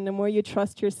guidance, and the more you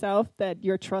trust yourself that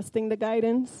you're trusting the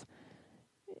guidance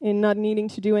in not needing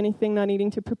to do anything, not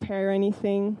needing to prepare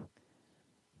anything,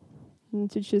 and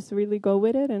to just really go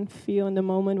with it and feel in the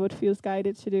moment what feels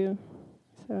guided to do.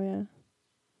 So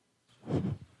yeah.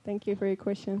 Thank you for your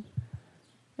question.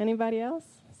 Anybody else?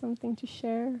 Something to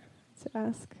share, to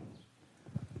ask?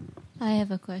 I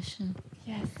have a question.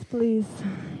 Yes, please.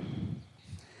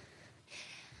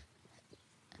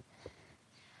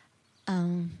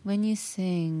 when you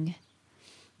sing,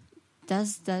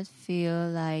 does that feel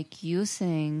like you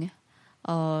sing,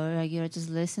 or like you're just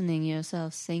listening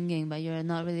yourself singing, but you're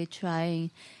not really trying?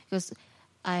 Because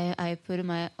I put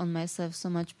on myself so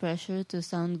much pressure to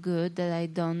sound good that I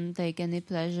don't take any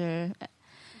pleasure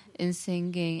in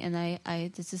singing, and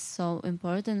I this is so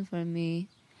important for me,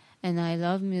 and I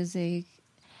love music,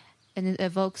 and it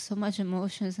evokes so much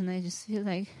emotions, and I just feel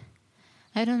like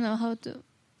I don't know how to,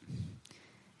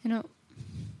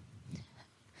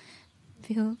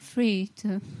 feel free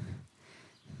to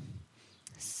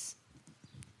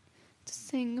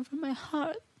sing from my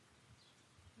heart.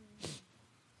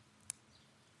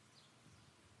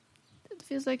 It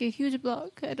feels like a huge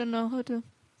block. I don't know how to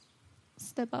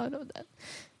step out of that.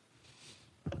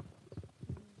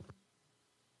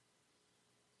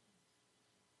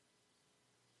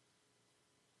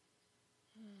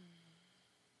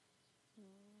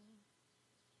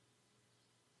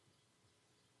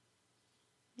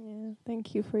 Yeah,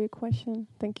 thank you for your question.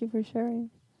 Thank you for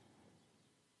sharing.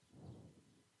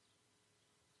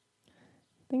 I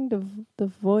think the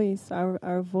voice,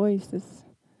 our voice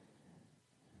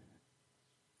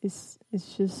is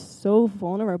just so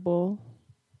vulnerable.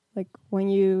 Like when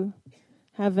you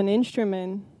have an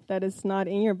instrument that is not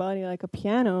in your body, like a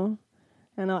piano,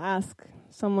 and I'll ask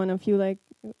someone if you like,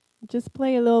 just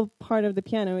play a little part of the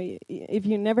piano. If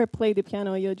you never play the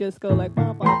piano, you'll just go like,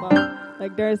 bah, bah, bah.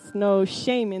 Like there's no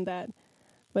shame in that.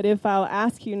 But if I'll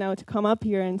ask you now to come up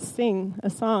here and sing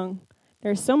a song,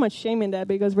 there's so much shame in that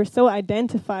because we're so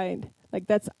identified. Like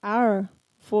that's our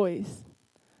voice.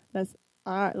 That's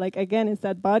our, like again, it's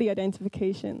that body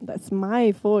identification. That's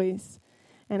my voice.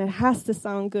 And it has to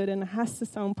sound good and it has to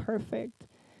sound perfect.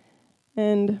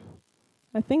 And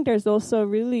I think there's also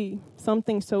really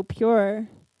something so pure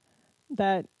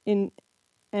that and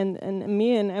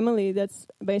me and Emily, that's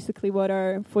basically what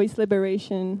our voice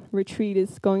liberation retreat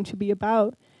is going to be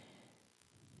about.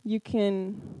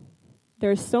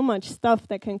 There's so much stuff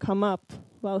that can come up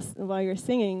while you're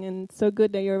singing, and it's so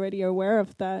good that you're already aware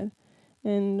of that.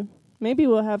 And maybe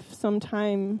we'll have some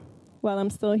time while I'm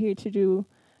still here to do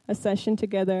a session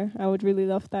together. I would really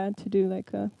love that, to do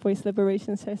like a voice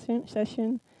liberation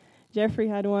session. Jeffrey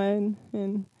had one,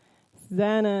 and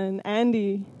Zana and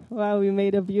Andy. Wow, we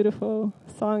made a beautiful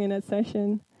song in that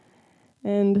session.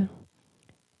 And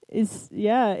it's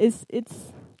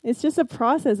just a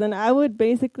process, and I would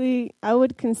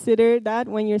consider that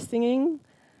when you're singing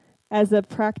as a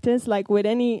practice, like with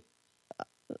any,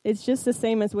 it's just the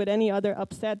same as with any other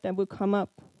upset that would come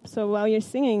up. So while you're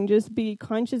singing, just be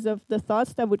conscious of the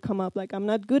thoughts that would come up, like I'm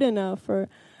not good enough, or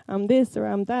I'm this, or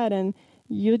I'm that, and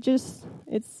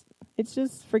it's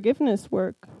just forgiveness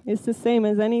work. It's the same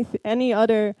as any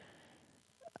other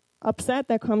upset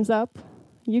that comes up.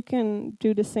 You can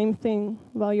do the same thing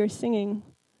while you're singing.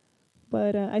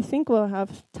 But I think we'll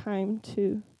have time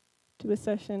to do a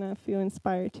session. I feel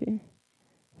inspired to.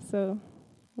 So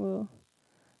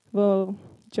we'll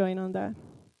join on that.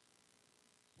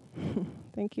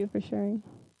 Thank you for sharing.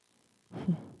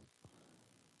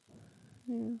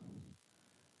 Yeah.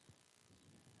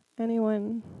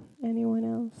 Anyone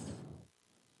else?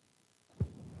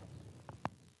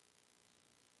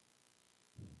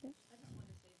 Yes. I just want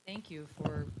to say thank you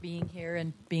for being here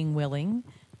and being willing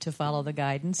to follow the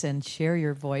guidance and share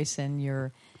your voice and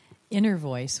your inner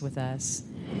voice with us,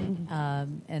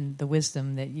 and the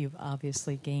wisdom that you've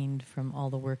obviously gained from all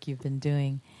the work you've been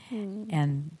doing,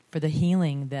 and for the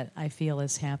healing that I feel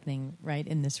is happening right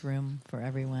in this room for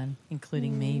everyone,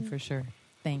 including me, for sure.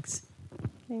 Thanks.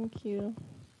 Thank you.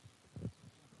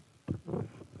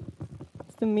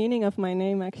 It's the meaning of my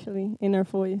name, actually, inner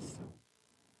voice.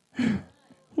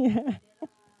 Yeah.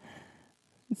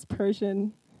 It's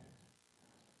Persian,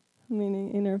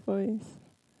 meaning inner voice.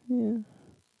 Yeah.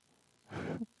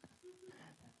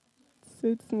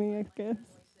 Suits me, I guess.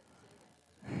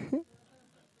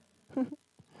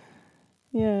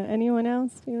 Yeah, anyone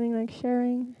else feeling like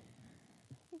sharing?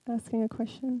 Asking a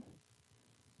question?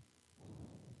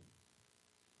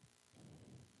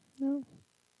 No?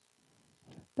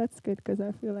 That's good, because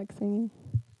I feel like singing.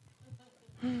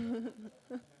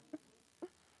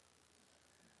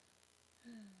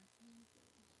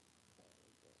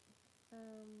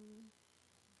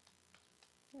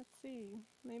 Let's see.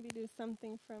 Maybe do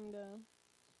something from the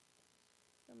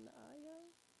ayah.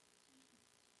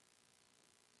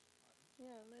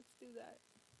 Yeah, let's do that.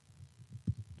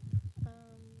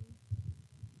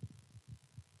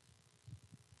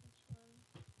 Which one?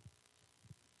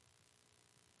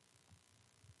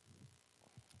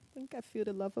 I think I feel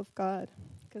the love of God,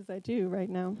 because I do right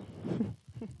now.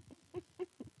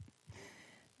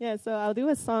 Yeah, so I'll do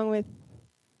a song with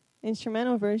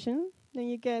instrumental version. Then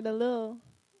you get a little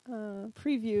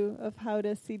preview of how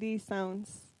the CD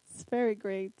sounds. It's very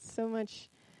great. So much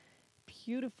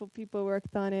beautiful people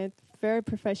worked on it. Very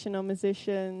professional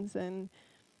musicians and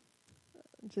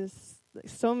just like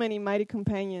so many mighty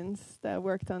companions that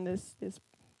worked on this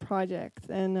project.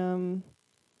 And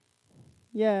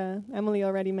Emily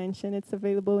already mentioned it's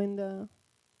available in the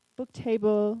book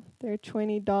table. They're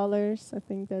 $20. I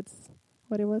think that's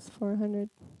what it was, 400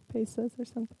 pesos or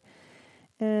something.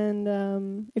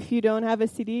 And if you don't have a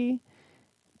CD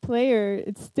player,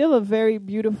 it's still a very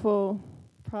beautiful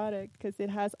product because it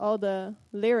has all the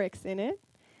lyrics in it.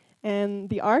 And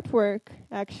the artwork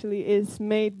actually is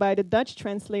made by the Dutch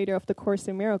translator of the Course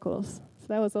in Miracles. So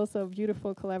that was also a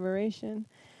beautiful collaboration.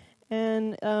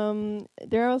 And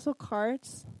there are also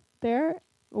cards there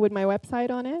with my website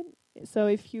on it. So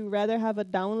if you rather have a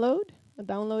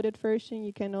downloaded version,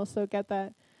 you can also get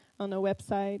that on the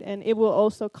website. And it will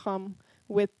also come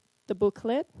with the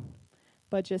booklet,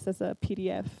 but just as a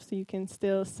PDF. So you can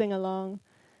still sing along.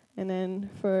 And then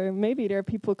for maybe there are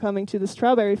people coming to the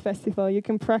Strawberry Festival, you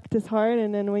can practice hard.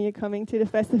 And then when you're coming to the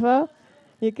festival,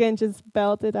 you can just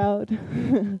belt it out.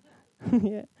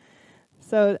 Yeah.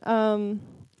 So, I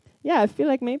feel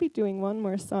like maybe doing one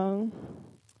more song,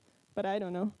 but I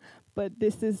don't know. But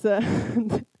this is,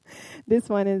 this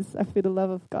one is I Feel the Love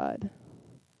of God.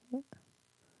 Yeah.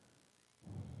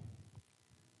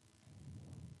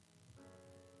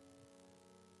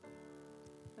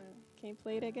 Can you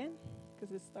play it again?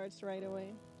 Because it starts right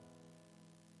away.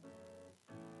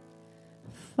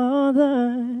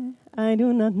 Father, I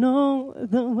do not know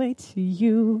the way to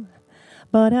you,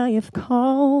 but I have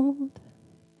called,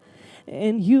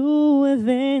 and you have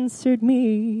answered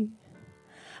me.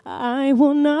 I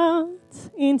will not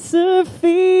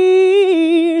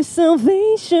interfere.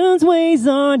 Salvation's ways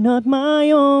are not my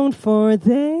own, for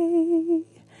they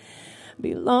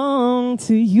belong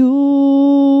to you.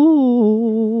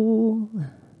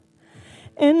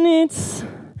 And it's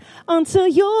unto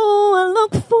you I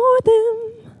look for them.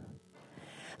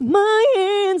 My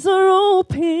hands are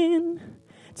open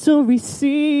to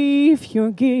receive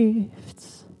your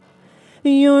gifts.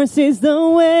 Yours is the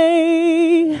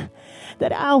way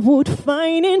that I would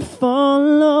find and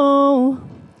follow.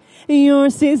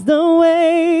 Yours is the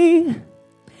way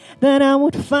that I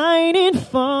would find and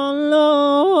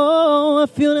follow. I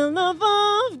feel the love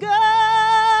of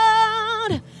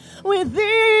God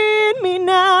within me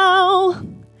now.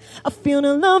 I feel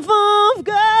the love of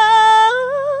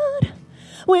God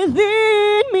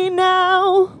within me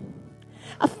now.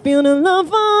 I feel the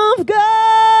love of God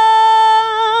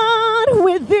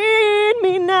within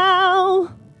me now.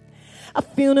 I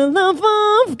feel the love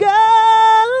of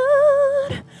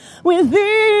God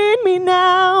within me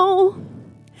now.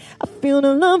 I feel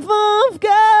the love of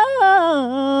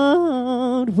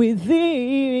God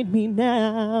within me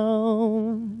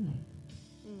now.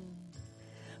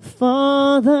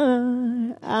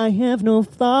 Father, I have no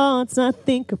thoughts I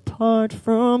think apart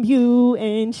from you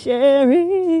and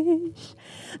cherish.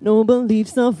 No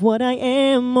beliefs of what I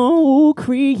am or who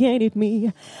created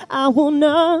me. I will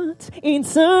not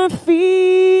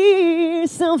interfere.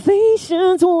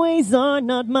 Salvation's ways are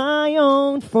not my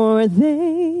own, for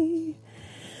they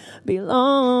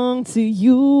belong to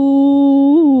you.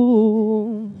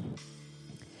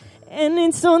 And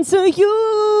it's unto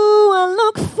you I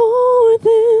look for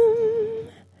them.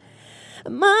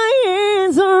 My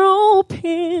hands are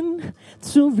open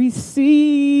to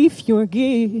receive your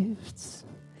gifts.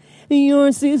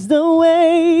 Yours is the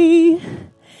way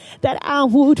that I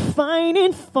would find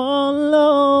and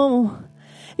follow.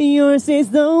 Yours is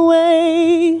the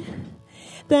way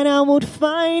that I would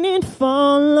find and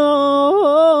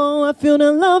follow. I feel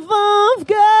the love of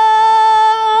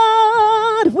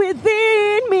God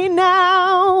within me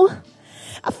now.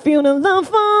 I feel the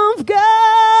love of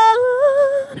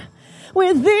God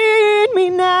within me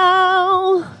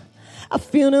now. I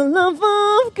feel the love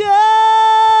of God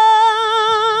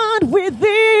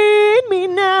within me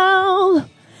now.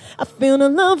 I feel the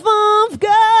love of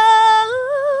God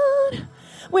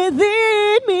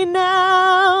within me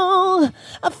now.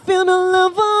 I feel the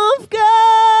love of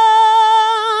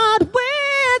God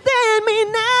within me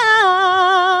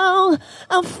now.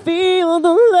 I feel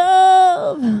the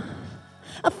love.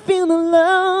 I feel the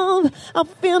love. I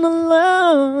feel the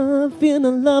love. I feel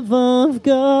the love of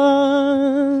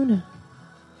God.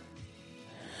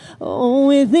 Oh,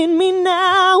 within me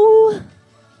now.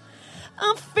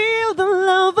 I feel the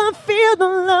love. I feel the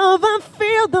love. I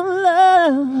feel the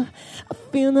love. I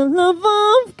feel the love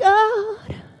of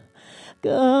God.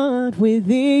 God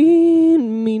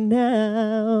within me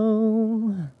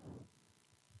now.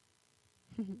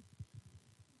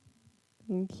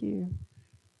 Thank you.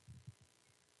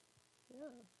 Yeah.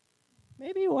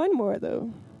 Maybe one more, though.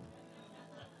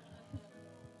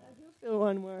 I do feel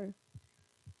one more.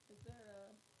 Is there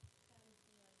a...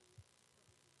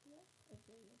 Yeah?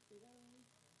 Okay, let's do that one.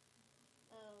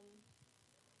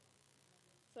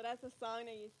 So that's a song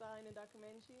that you saw in the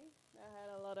documentary that I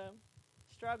had a lot of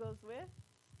struggles with.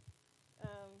 Let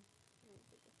me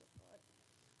take a sip of water.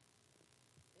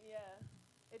 Yeah.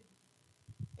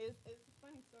 It's a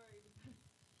funny story because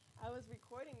I was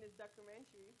recording this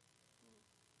documentary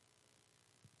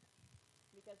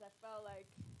because I felt like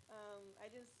I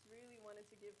just really wanted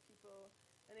to give people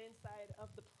an insight of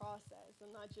the process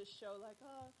and not just show like,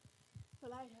 oh,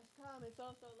 the light has come, it's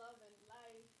also love and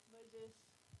light, but just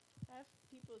have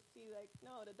people see like,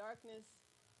 no, the darkness,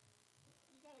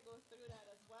 you got to go through that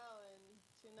as well, and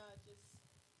to not just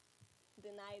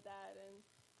deny that and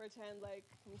pretend like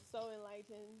I'm so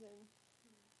enlightened and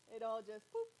it all just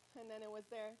poof, and then it was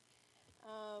there.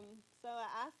 So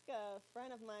I asked a friend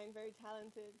of mine, very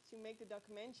talented, to make the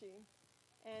documentary.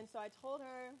 And so I told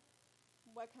her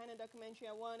what kind of documentary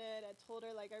I wanted. I told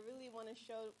her, like, I really want to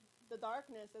show the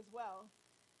darkness as well.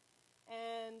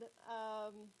 And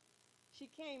she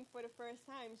came for the first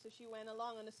time, so she went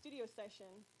along on the studio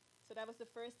session. So that was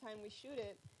the first time we shoot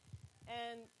it.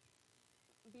 And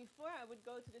before I would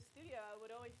go to the studio, I would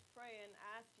always pray and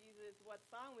ask Jesus, what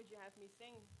song would you have me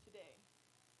sing today?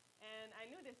 And I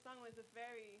knew this song was a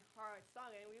very hard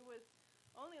song, and we was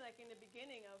only like in the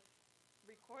beginning of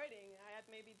recording. I had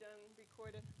maybe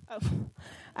recorded.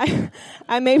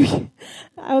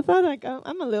 I thought like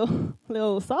I'm a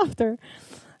little softer.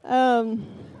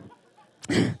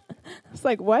 It's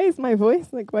like, why is my voice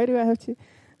like? Why do I have to?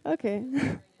 Okay.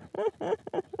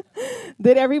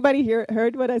 Did everybody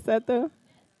heard what I said though?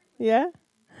 Yeah.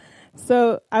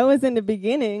 So I was in the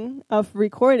beginning of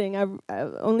recording. I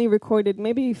only recorded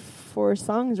maybe 4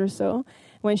 songs or so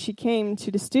when she came to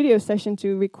the studio session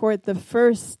to record the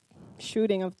first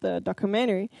shooting of the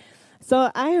documentary.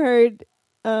 So I heard,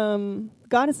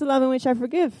 God is the love in which I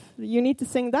forgive. You need to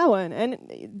sing that one. And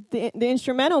the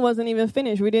instrumental wasn't even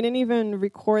finished. We didn't even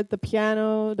record the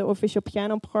piano, the official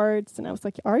piano parts. And I was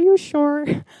like, are you sure?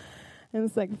 And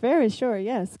it's like, very sure,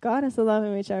 yes. God is the love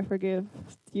in which I forgive.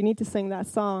 You need to sing that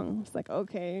song. It's like,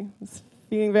 okay. I was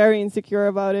feeling very insecure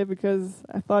about it because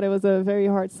I thought it was a very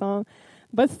hard song.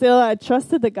 But still, I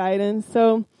trusted the guidance.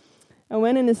 So I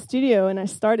went in the studio and I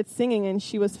started singing, and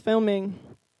she was filming.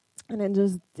 And it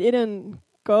just didn't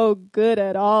go good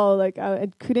at all. Like, I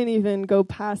couldn't even go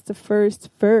past the first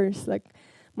verse. Like,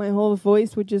 my whole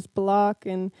voice would just block.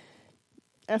 And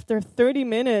after 30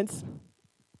 minutes...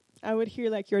 I would hear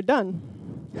like, you're done.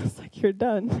 I was like, you're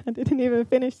done. I didn't even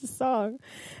finish the song.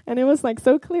 And it was like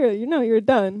so clear, you're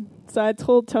done. So I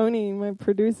told Tony, my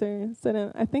producer, I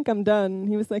said, I think I'm done.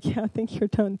 He was like, yeah, I think you're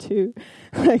done too.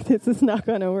 Like, this is not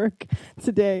going to work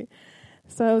today.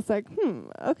 So I was like,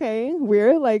 okay,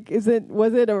 weird. Like, was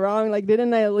it a wrong, like,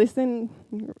 didn't I listen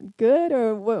good,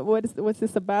 or what's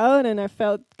this about? And I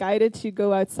felt guided to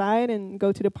go outside and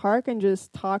go to the park and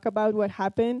just talk about what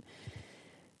happened.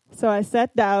 So I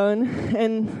sat down,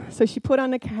 and so she put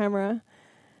on the camera,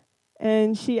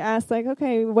 and she asked, like,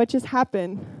 okay, what just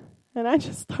happened? And I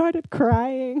just started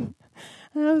crying.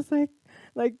 And I was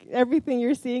like everything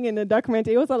you're seeing in the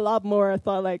documentary, it was a lot more. I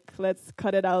thought, like, let's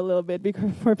cut it out a little bit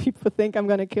before people think I'm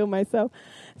going to kill myself.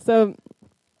 So,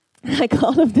 like,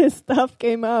 all of this stuff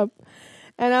came up,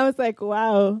 and I was like,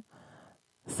 wow.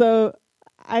 So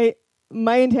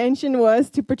my intention was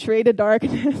to portray the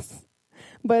darkness.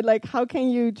 But, like, how can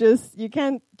you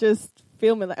can't just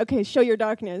film it, like, okay, show your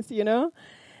darkness,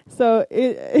 So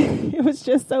it was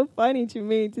just so funny to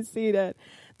me to see that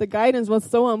the guidance was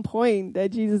so on point, that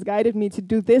Jesus guided me to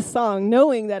do this song,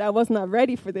 knowing that I was not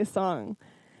ready for this song,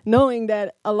 knowing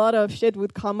that a lot of shit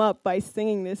would come up by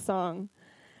singing this song.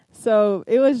 So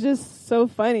it was just so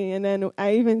funny. And then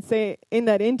I even say in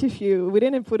that interview, we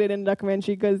didn't put it in the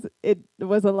documentary because it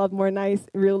was a lot more nice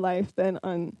in real life than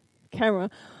on camera.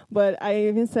 But I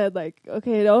even said, like,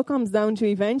 okay, it all comes down to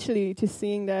eventually to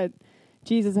seeing that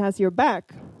Jesus has your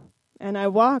back. And I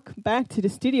walk back to the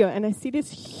studio, and I see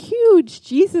this huge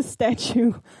Jesus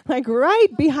statue, like, right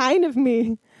behind of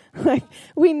me. Like,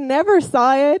 we never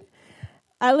saw it.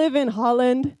 I live in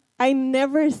Holland. I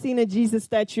never seen a Jesus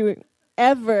statue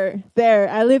ever there.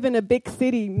 I live in a big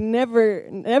city.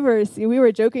 Never see. We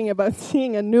were joking about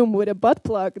seeing a gnome with a butt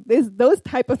plug. Those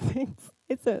type of things.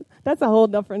 That's a whole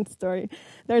different story.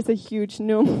 There's a huge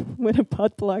gnome with a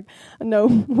butt plug,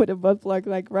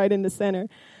 like right in the center.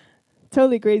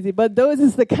 Totally crazy. But those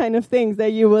is the kind of things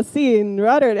that you will see in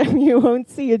Rotterdam. You won't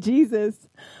see a Jesus.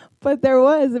 But there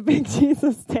was a big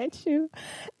Jesus statue,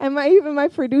 and even my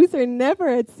producer never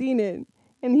had seen it.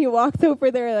 And he walked over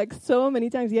there like so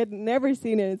many times. He had never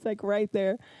seen it. It's like right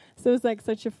there. So it's like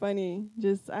such a funny,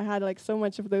 I had like so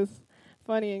much of those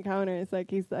funny encounters. Like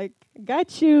he's like,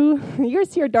 got you.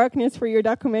 Here's your darkness for your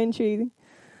documentary.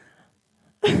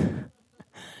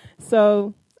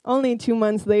 So only 2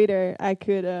 months later, I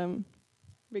could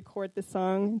record the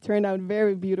song. It turned out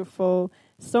very beautiful.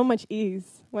 So much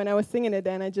ease. When I was singing it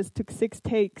then, I just took 6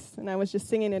 takes. And I was just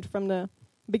singing it from the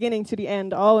beginning to the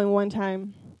end, all in one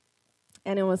time.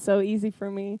 And it was so easy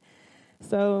for me.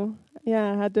 So,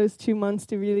 yeah, I had those 2 months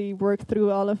to really work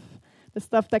through all of the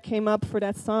stuff that came up for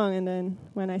that song. And then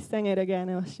when I sang it again,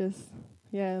 it was just,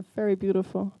 very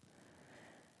beautiful.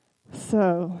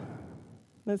 So,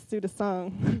 let's do the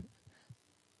song.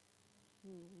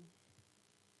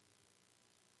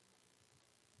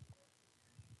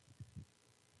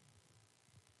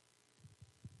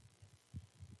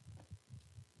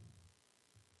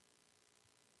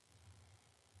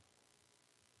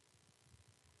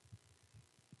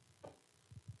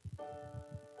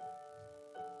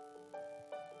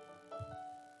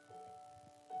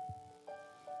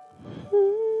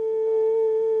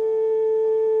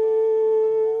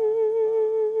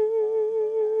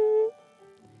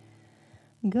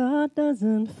 God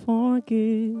doesn't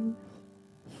forgive,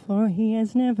 for he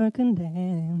has never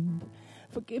condemned.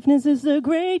 Forgiveness is the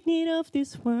great need of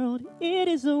this world. It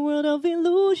is a world of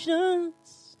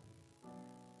illusions.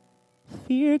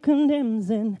 Fear condemns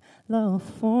and love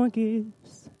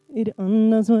forgives. It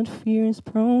undoes what fear has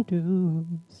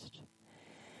produced.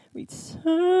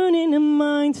 Returning the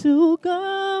mind to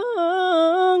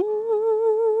God.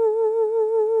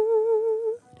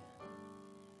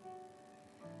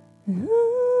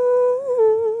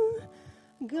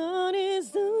 God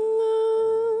is the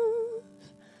love.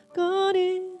 God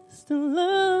is the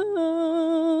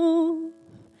love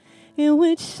in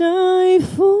which I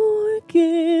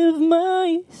forgive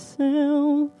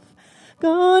myself.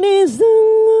 God is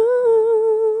the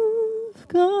love.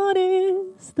 God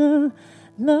is the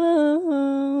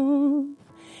love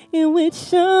in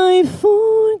which I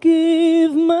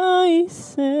forgive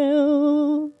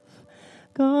myself.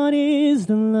 God is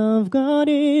the love, God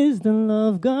is the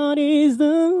love, God is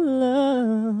the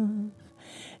love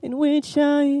in which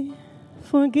I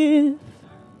forgive.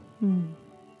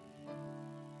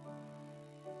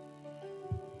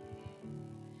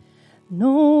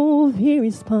 No fear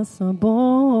is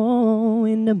possible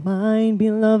in the mind,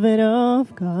 beloved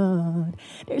of God.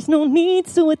 There's no need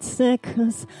to attack,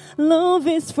 'cause love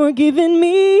is forgiving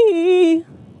me.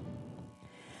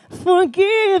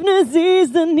 Forgiveness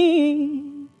is the need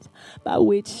by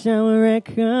which I will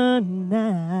recognize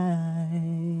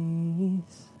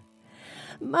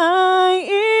my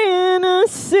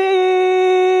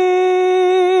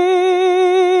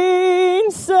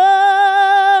innocent soul.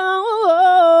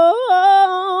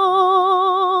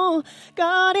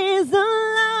 God is the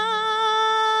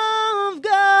love,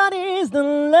 God is the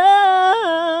love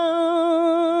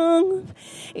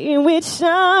in which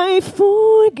I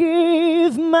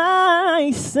forgive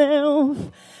myself.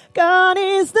 God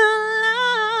is the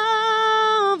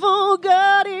love, oh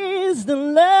God is the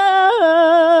love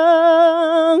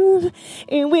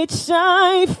in which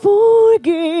I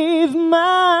forgive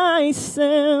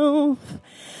myself.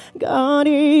 God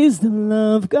is the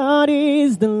love, God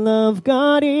is the love,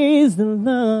 God is the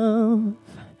love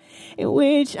in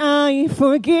which I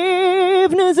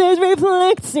forgiveness is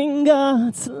reflecting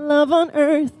God's love on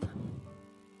earth.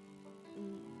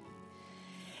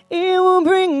 It will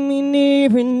bring me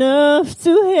near enough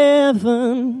to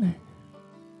heaven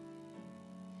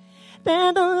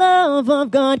that the love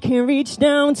of God can reach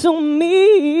down to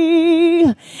me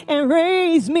and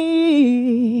raise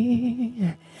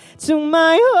me to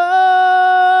my home.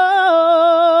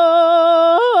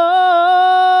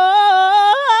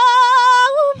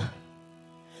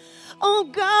 Oh,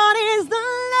 God is the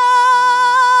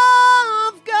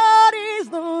love, God is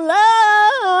the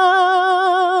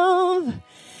love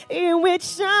in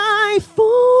which I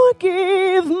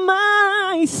forgive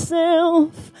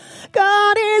myself.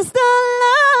 God is the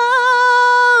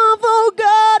love, oh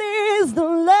God is the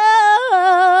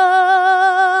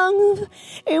love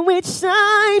in which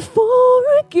I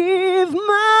forgive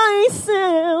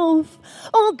myself.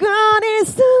 Oh God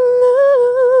is the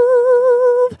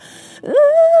love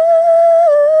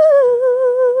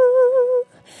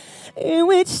in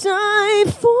which I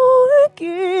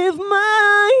forgive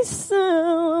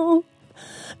myself.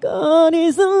 God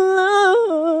is the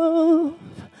love,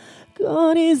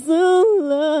 God is the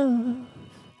love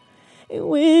in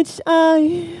which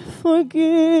I forgive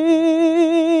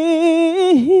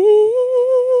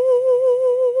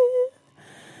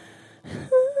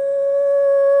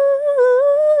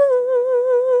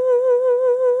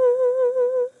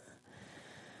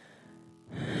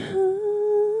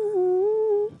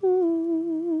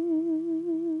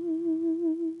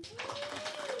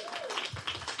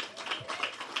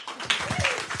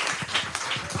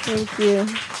Thank you.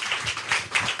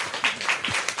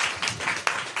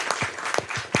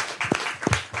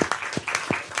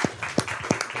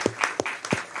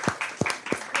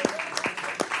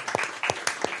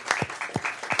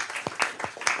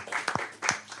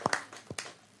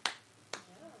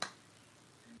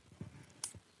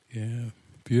 Yeah,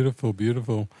 beautiful,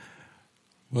 beautiful.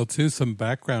 Well, too, some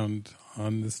background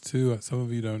on this, too. Some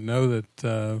of you don't know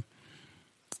that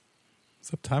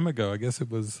some time ago, I guess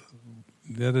it was,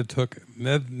 Neda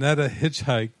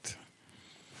hitchhiked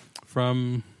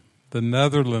from the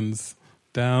Netherlands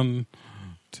down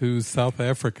to South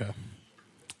Africa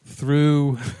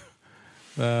through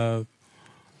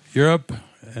Europe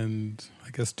and I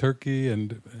guess Turkey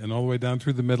and all the way down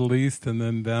through the Middle East and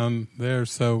then down there.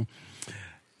 So,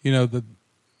 you know,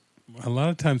 a lot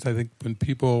of times I think when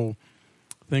people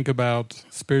think about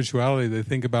spirituality, they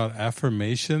think about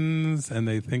affirmations and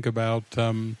they think about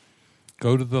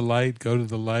go to the light,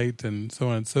 and so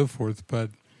on and so forth.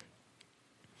 But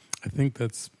I think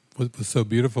that's what was so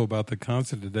beautiful about the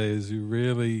concert today is you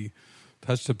really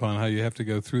touched upon how you have to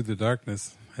go through the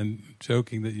darkness, and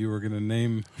joking that you were going to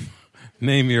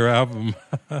name your album.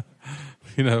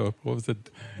 You know, what was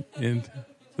it?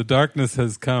 The Darkness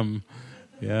Has Come.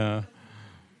 Yeah.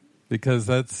 Because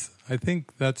I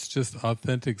think that's just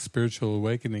authentic spiritual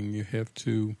awakening. You have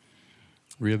to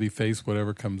really face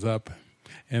whatever comes up.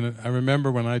 And I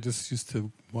remember when I just used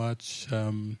to watch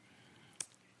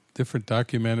different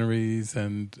documentaries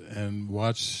and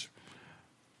watch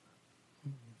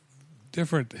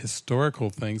different historical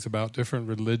things about different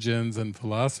religions and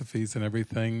philosophies and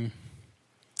everything,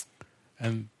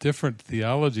 and different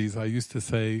theologies. I used to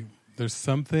say, there's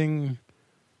something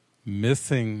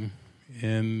missing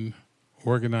in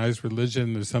organized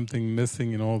religion, there's something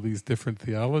missing in all these different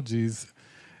theologies,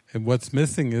 and what's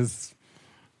missing is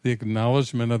the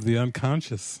acknowledgement of the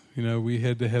unconscious. You know, we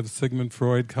had to have Sigmund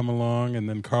Freud come along, and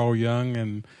then Carl Jung,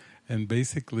 and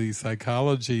basically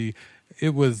psychology.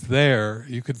 It was there.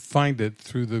 You could find it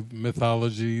through the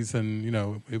mythologies, and you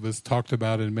know, it was talked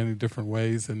about in many different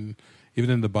ways, and even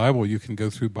in the Bible, you can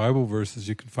go through Bible verses,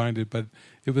 you can find it, but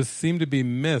it seemed to be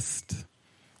missed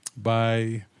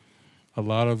by a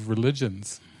lot of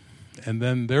religions. And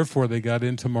then therefore they got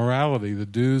into morality, the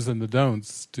do's and the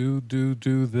don'ts. Do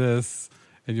this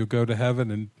and you'll go to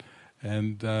heaven,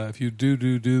 and if you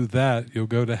do that, you'll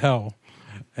go to hell.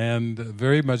 And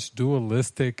very much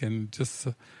dualistic, and just,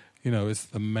 you know, it's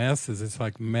the masses, it's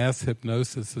like mass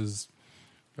hypnosis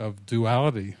of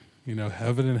duality, you know,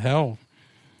 heaven and hell,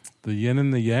 the yin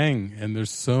and the yang, and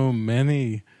there's so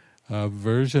many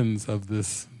versions of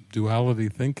this duality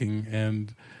thinking,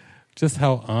 and just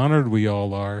how honored we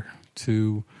all are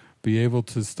to be able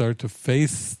to start to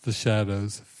face the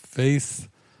shadows, face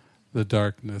the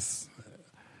darkness,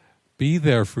 be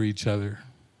there for each other,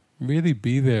 really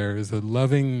be there as a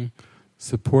loving,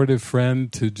 supportive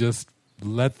friend to just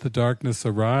let the darkness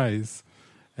arise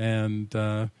and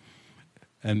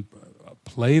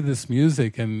play this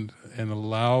music and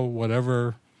allow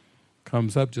whatever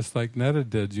comes up, just like Neda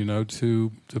did, you know,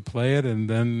 to play it and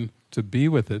then to be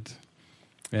with it.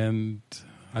 And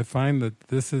I find that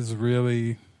this is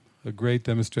really a great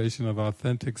demonstration of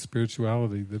authentic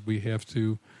spirituality, that we have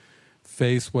to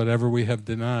face whatever we have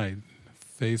denied,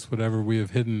 face whatever we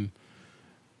have hidden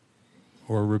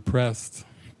or repressed.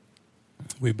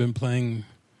 We've been playing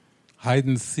hide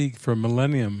and seek for a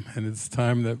millennium, and it's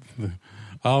time that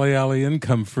Ollie Ollie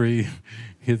income free,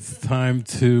 it's time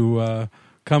to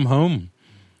come home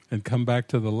and come back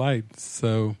to the light.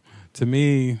 So to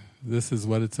me, this is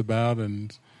what it's about,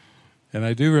 and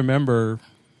I do remember,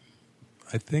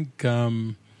 I think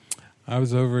I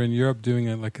was over in Europe doing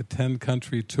a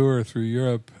 10-country tour through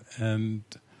Europe, and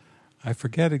I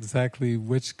forget exactly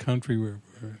which country we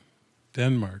were.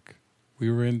 Denmark.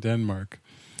 We were in Denmark,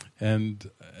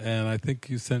 and I think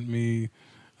you sent me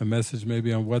a message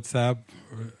maybe on WhatsApp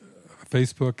or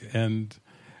Facebook, and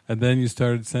then you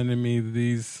started sending me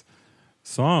these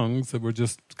songs that were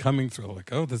just coming through,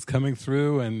 like, oh, that's coming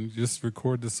through, and just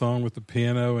record the song with the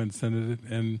piano and send it.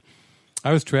 And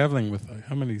I was traveling with,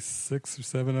 how many, 6 or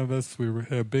 7 of us? We were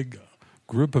a big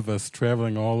group of us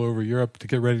traveling all over Europe to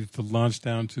get ready to launch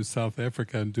down to South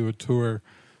Africa and do a tour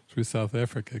through South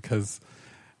Africa, because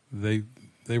they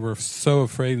were so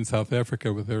afraid in South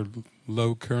Africa with their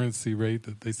low currency rate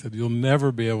that they said, you'll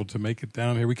never be able to make it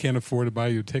down here. We can't afford to buy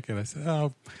you a ticket. I said,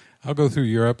 I'll go through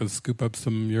Europe and scoop up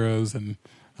some euros, and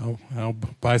I'll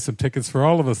buy some tickets for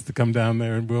all of us to come down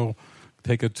there, and we'll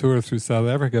take a tour through South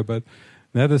Africa. But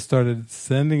Neda started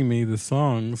sending me the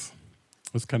songs,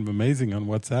 was kind of amazing on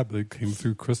WhatsApp. They came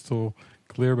through crystal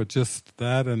clear, but just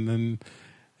that, and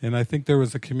I think there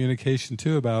was a communication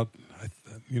too about,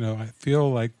 I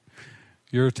feel like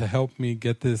you're to help me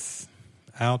get this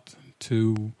out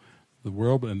to the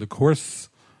world and the Course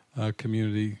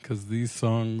community, because these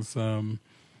songs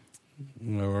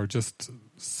are just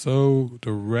so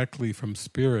directly from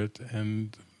Spirit,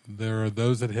 and there are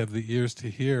those that have the ears to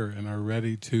hear and are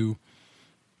ready to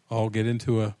all get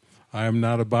into a I am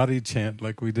not a body chant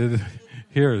like we did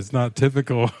here. It's not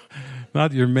typical,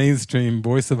 not your mainstream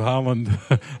Voice of Holland.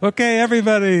 Okay,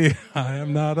 everybody, I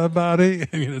am not a body.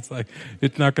 It's like,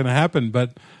 it's not going to happen.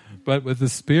 But with the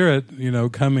Spirit,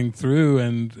 coming through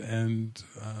and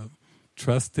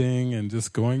trusting and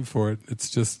just going for it, it's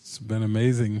just been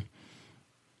amazing.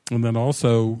 And then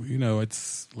also,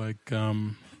 it's like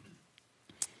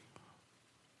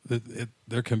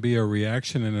there can be a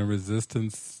reaction and a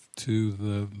resistance to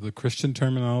the Christian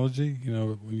terminology.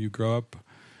 When you grow up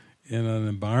in an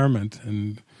environment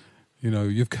and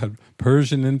you've got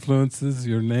Persian influences,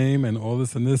 your name and all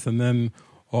this and this, and then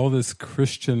all this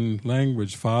Christian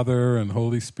language, Father and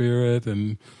Holy Spirit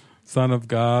and Son of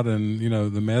God, and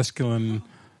the masculine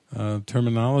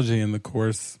terminology in the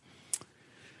Course.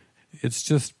 It's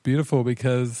just beautiful,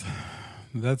 because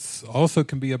that's also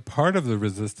can be a part of the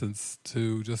resistance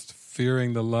to just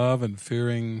fearing the love and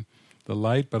fearing the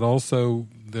light, but also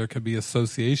there can be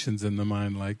associations in the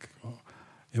mind like,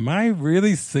 am I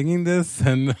really singing this?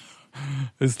 And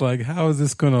it's like, how is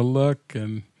this going to look?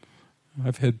 And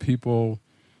I've had people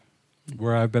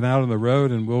where I've been out on the road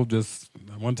and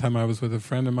one time I was with a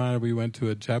friend of mine, we went to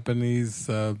a Japanese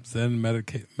Zen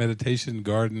meditation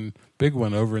garden, big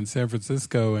one over in San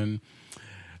Francisco,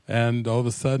 and all of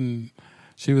a sudden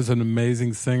she was an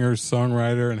amazing singer,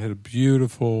 songwriter, and had a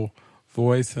beautiful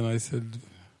voice, and I said,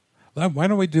 why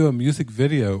don't we do a music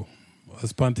video, a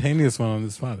spontaneous one on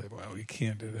the spot? Well, we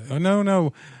can't do that. Oh,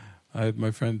 no. I had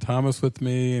my friend Thomas with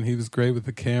me, and he was great with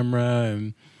the camera,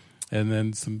 and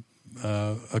then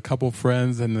a couple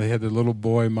friends, and they had the little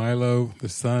boy, Milo, the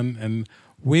son, and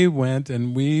we went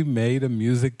and we made a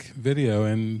music video,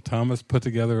 and Thomas put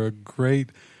together a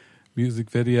great music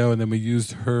video, and then we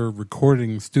used her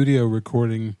studio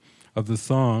recording of the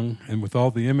song, and with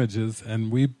all the images, and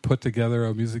we put together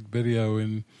a music video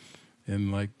in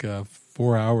like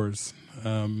 4 hours,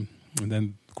 and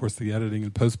then of course the editing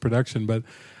and post-production, but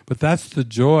that's the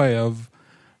joy of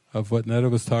what Neda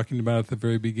was talking about at the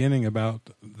very beginning,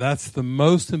 about that's the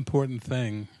most important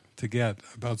thing to get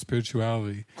about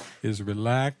spirituality, is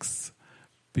relax,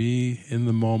 be in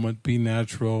the moment, be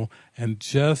natural, and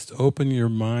just open your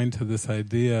mind to this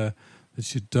idea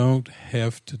that you don't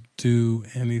have to do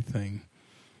anything.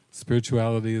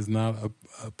 Spirituality is not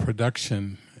a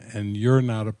production, and you're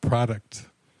not a product.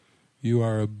 You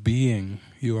are a being.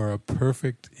 You are a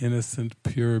perfect, innocent,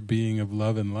 pure being of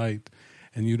love and light.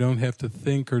 And you don't have to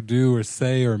think or do or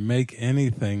say or make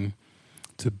anything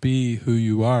to be who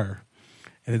you are.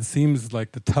 And it seems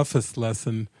like the toughest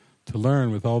lesson to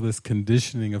learn with all this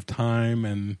conditioning of time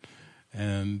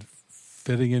and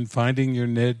fitting in, finding your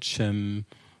niche and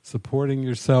supporting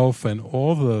yourself and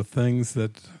all the things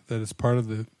that is part of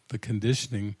the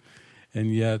conditioning.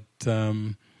 And yet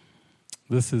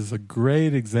this is a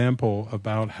great example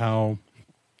about how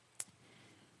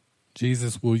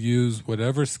Jesus will use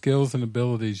whatever skills and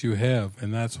abilities you have,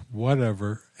 and that's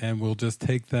whatever, and will just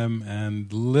take them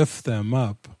and lift them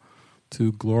up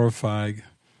to glorify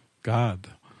God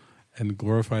and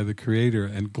glorify the Creator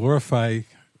and glorify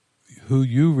who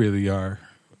you really are,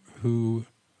 who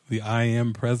the I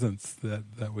am presence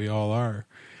that we all are.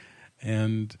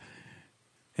 And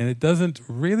it doesn't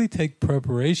really take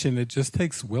preparation, it just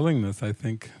takes willingness, I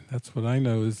think. That's what I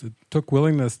know, is it took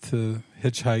willingness to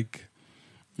hitchhike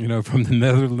from the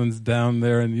Netherlands down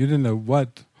there, and you didn't know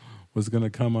what was going to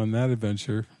come on that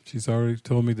adventure. She's already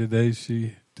told me today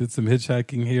she did some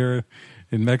hitchhiking here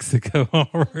in Mexico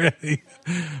already.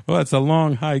 Well, it's a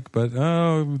long hike, but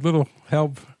little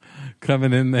help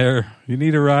coming in there. You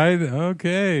need a ride?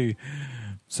 Okay.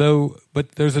 So,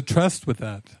 but there's a trust with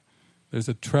that. There's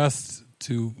a trust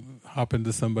to hop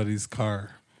into somebody's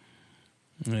car.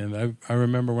 And I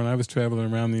remember when I was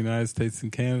traveling around the United States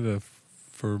and Canada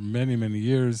for many, many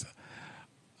years,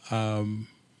 I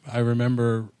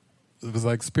remember it was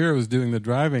like Spirit was doing the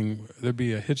driving. There'd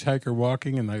be a hitchhiker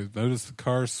walking, and I noticed the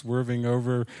car swerving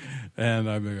over, and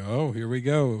I'd be, oh, here we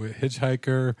go, a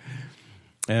hitchhiker.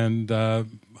 And I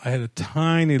had a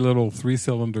tiny little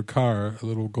 3-cylinder car, a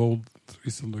little gold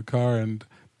 3-cylinder car, and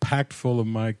packed full of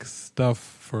my stuff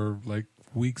for like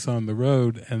weeks on the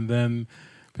road, and then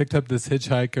picked up this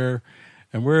hitchhiker,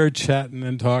 And we're chatting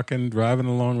and talking, driving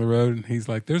along the road, and he's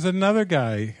like, there's another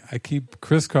guy I keep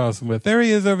crisscrossing with. There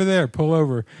he is over there, pull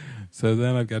over. So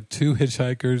then I've got 2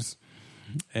 hitchhikers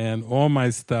and all my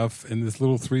stuff in this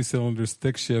little 3-cylinder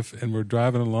stick shift, and we're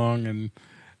driving along,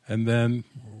 and then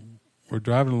we're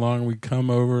driving along, we come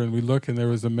over and we look, and there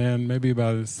was a man maybe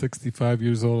about 65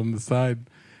 years old on the side,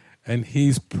 and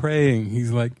he's praying.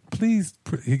 He's like, please,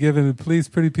 he given it, please,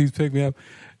 pretty please pick me up.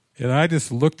 And I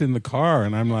just looked in the car,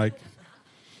 and I'm like,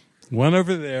 one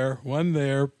over there, one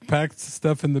there, packed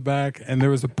stuff in the back, and there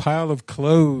was a pile of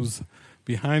clothes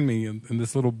behind me in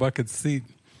this little bucket seat.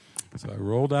 So I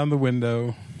rolled down the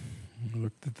window,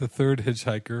 looked at the 3rd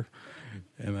hitchhiker,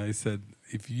 and I said,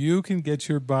 if you can get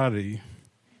your body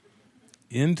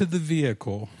into the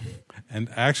vehicle and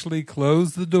actually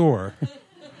close the door,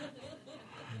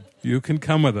 you can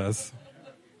come with us.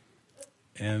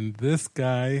 And this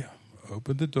guy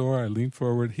opened the door, I leaned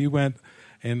forward, he went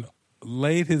and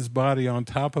laid his body on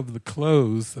top of the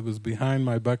clothes that was behind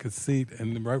my bucket seat,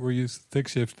 and right where you stick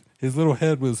shift, his little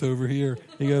head was over here.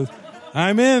 He goes,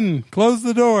 I'm in, close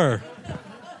the door.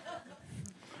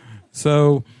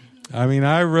 So, I mean,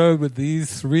 I rode with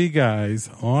these 3 guys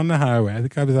on the highway. I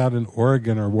think I was out in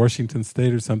Oregon or Washington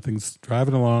State or something,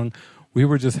 driving along. We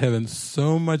were just having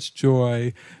so much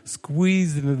joy,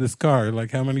 squeezed into this car.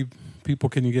 Like, how many people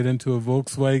can you get into a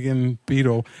Volkswagen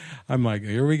Beetle? I'm like,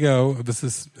 here we go. This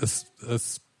is a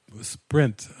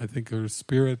Sprint, I think, or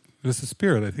Spirit. This is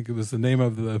Spirit, I think it was the name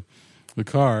of the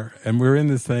car. And we're in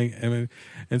this thing.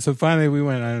 And so finally we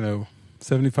went, I don't know,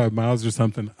 75 miles or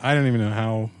something. I don't even know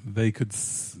how they could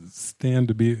stand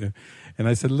to be there. And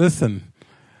I said, listen,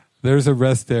 there's a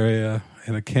rest area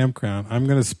and a campground. I'm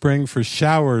going to spring for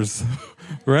showers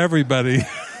for everybody.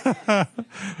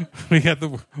 We had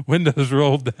the windows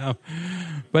rolled down.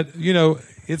 But, you know,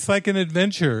 it's like an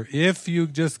adventure. If you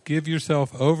just give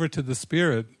yourself over to the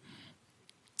Spirit,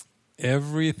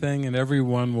 everything and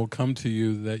everyone will come to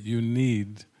you that you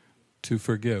need to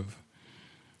forgive,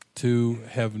 to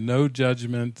have no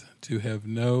judgment, to have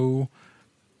no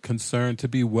concern, to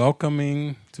be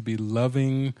welcoming, to be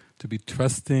loving, to be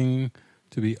trusting,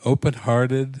 to be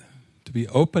open-hearted, to be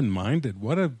open-minded.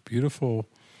 What a beautiful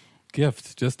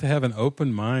gift, just to have an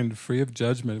open mind, free of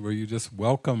judgment, where you just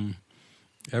welcome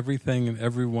everything and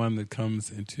everyone that comes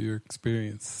into your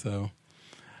experience. So,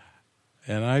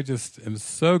 and I just am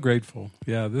so grateful.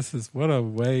 Yeah, this is, what a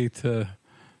way to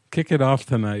kick it off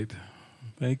tonight.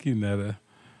 Thank you, Neda.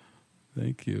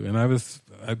 Thank you. And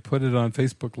I put it on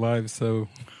Facebook Live, so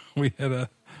we had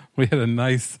a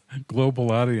nice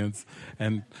global audience,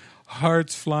 and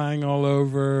hearts flying all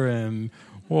over and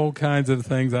all kinds of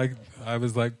things. I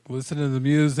was like listening to the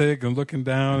music and looking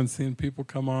down and seeing people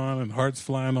come on and hearts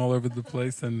flying all over the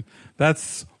place. And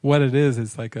that's what it is.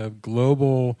 It's like a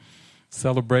global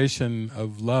celebration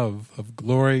of love, of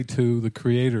glory to the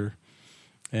Creator.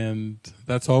 And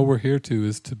that's all we're here to,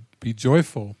 is to be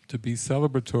joyful, to be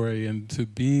celebratory, and to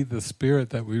be the Spirit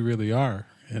that we really are.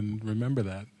 And remember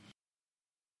that.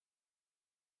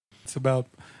 It's about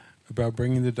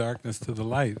bringing the darkness to the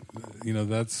light. You know,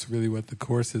 that's really what the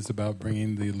Course is about,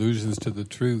 bringing the illusions to the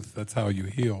truth. That's how you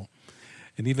heal.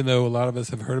 And even though a lot of us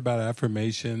have heard about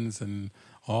affirmations and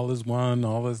all is one,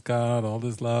 all is God, all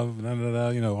is love, blah, blah, blah,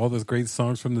 you know, all those great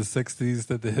songs from the 60s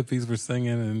that the hippies were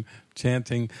singing and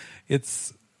chanting,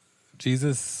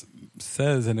 Jesus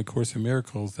says in A Course in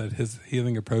Miracles that his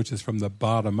healing approach is from the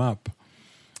bottom up.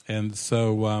 And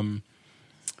so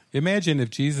imagine if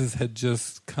Jesus had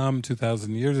just come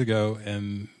 2,000 years ago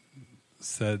and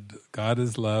said, God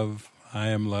is love, I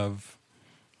am love,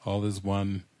 all is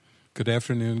one. Good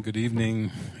afternoon, good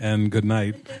evening, and good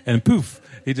night. And poof,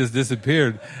 he just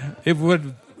disappeared. We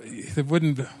wouldn't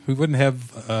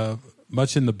have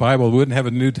much in the Bible. We wouldn't have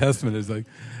a New Testament. It's like,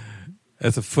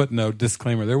 as a footnote,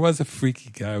 disclaimer, there was a freaky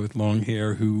guy with long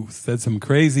hair who said some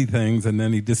crazy things, and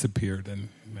then he disappeared, and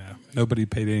nobody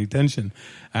paid any attention.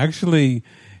 Actually,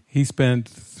 he spent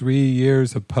 3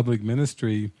 years of public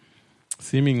ministry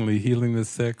seemingly healing the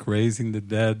sick, raising the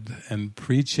dead, and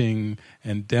preaching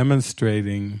and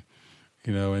demonstrating,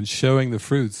 you know, and showing the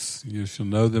fruits. You shall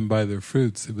know them by their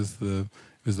fruits. It was the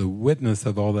witness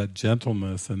of all that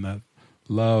gentleness and that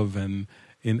love, and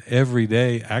in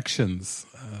everyday actions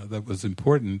that was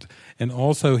important. And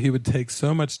also he would take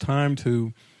so much time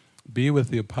to be with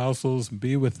the apostles,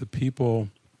 be with the people,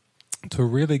 to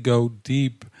really go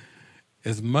deep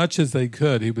as much as they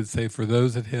could. He would say, for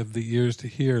those that have the ears to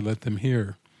hear, let them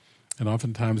hear. And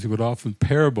oftentimes he would offer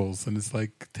parables, and it's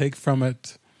like, take from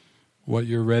it what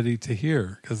you're ready to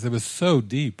hear, because it was so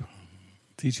deep.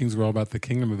 Teachings were all about the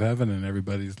kingdom of heaven, and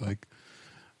everybody's like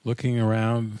looking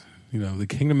around, you know, the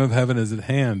kingdom of heaven is at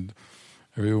hand.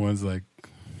 everyone's like,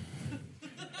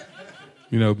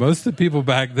 most of the people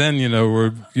back then,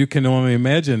 were, you can only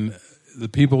imagine the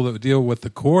people that deal with the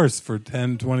Course for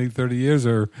 10, 20, 30 years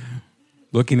are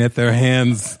looking at their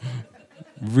hands,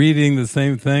 reading the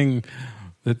same thing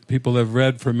that people have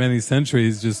read for many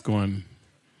centuries, just going,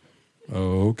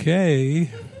 okay,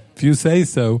 if you say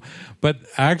so. But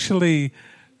actually,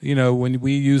 when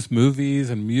we use movies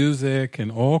and music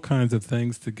and all kinds of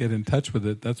things to get in touch with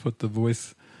it, that's what the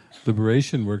Voice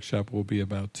Liberation Workshop will be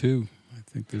about too. I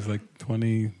think there's like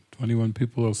 21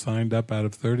 people who signed up out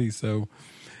of 30. So,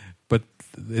 but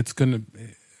it's going to,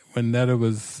 when Neda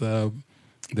was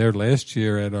there last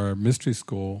year at our mystery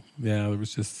school, there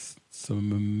was just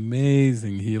some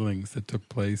amazing healings that took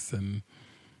place, and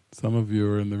some of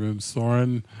you are in the room.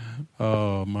 Soren,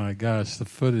 oh my gosh, the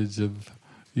footage of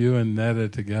you and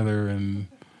Neda together, and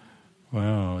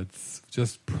wow, it's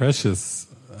just precious.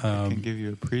 I can give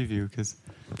you a preview because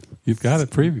you've got a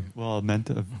preview. Well, I meant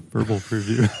a verbal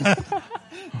preview.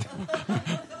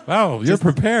 Wow, you're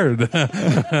prepared.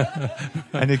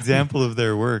 An example of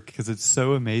their work, because it's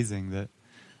so amazing that,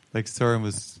 like Soren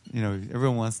was,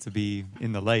 everyone wants to be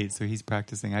in the light, so he's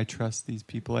practicing, I trust these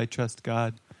people, I trust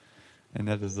God. And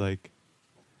Neda's like,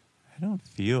 I don't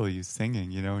feel you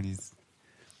singing,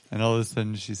 and all of a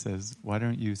sudden she says, why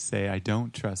don't you say, I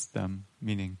don't trust them,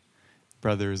 meaning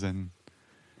brothers, and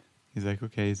he's like,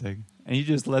 okay, and he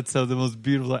just lets out the most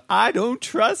beautiful, like, I don't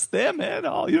trust them at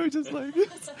all, just like,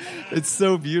 it's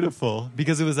so beautiful,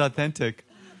 because it was authentic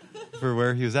for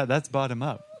where he was at. That's bottom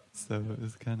up, so it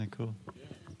was kind of cool.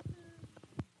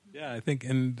 Yeah, I think,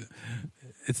 and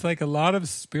it's like a lot of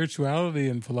spirituality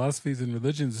and philosophies and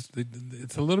religions,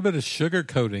 it's a little bit of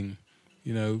sugarcoating.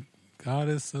 God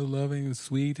is so loving and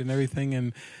sweet and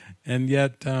everything, and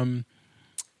yet the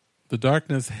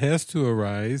darkness has to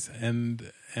arise,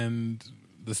 and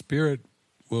the Spirit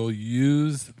will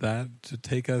use that to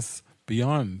take us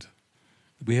beyond.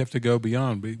 We have to go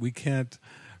beyond. We can't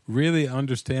really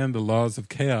understand the laws of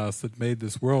chaos that made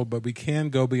this world, but we can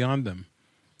go beyond them.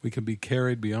 We can be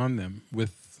carried beyond them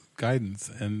with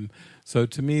guidance. And so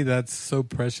to me, that's so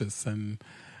precious. And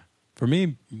for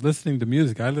me, listening to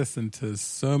music, I listen to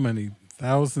so many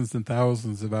thousands and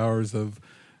thousands of hours of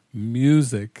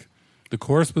music. The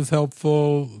Course was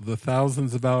helpful, the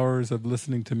thousands of hours of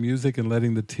listening to music and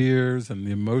letting the tears and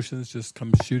the emotions just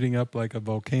come shooting up like a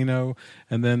volcano.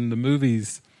 And then the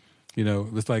movies, it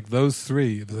was like those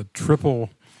three. It was a triple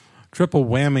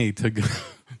whammy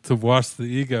to wash the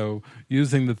ego,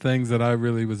 using the things that I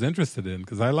really was interested in,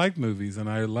 because I like movies and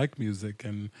I like music,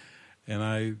 and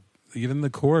I, even the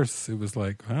Course, it was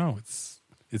like, wow,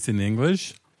 it's in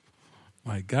English,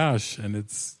 my gosh, and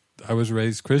I was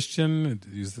raised Christian, it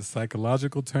used the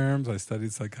psychological terms, I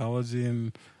studied psychology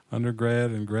in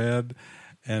undergrad and grad,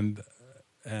 and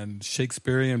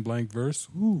Shakespearean blank verse,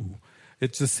 ooh,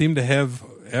 it just seemed to have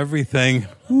everything,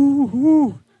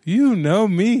 ooh, you know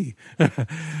me.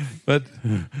 But,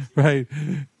 right,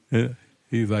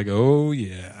 he's like, oh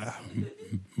yeah,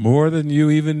 more than you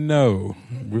even know.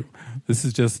 This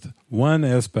is just one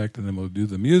aspect, and then we'll do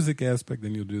the music aspect,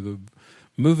 then you'll do the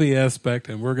movie aspect,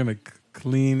 and we're going to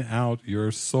clean out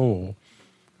your soul,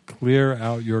 clear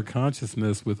out your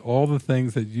consciousness with all the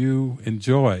things that you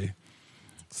enjoy.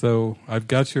 So I've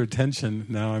got your attention,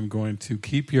 now I'm going to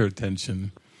keep your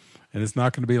attention, and it's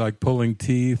not going to be like pulling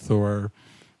teeth or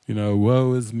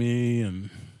woe is me, and,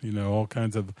 all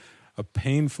kinds of a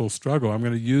painful struggle. I'm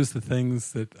going to use the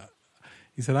things that,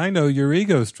 he said, I know your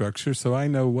ego structure, so I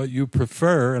know what you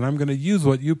prefer, and I'm going to use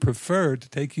what you prefer to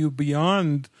take you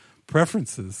beyond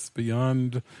preferences,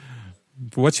 beyond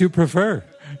what you prefer.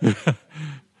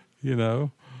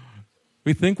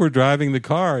 We think we're driving the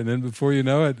car, and then before you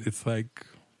know it, it's like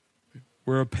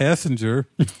we're a passenger,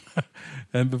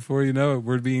 and before you know it,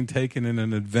 we're being taken in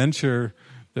an adventure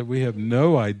that we have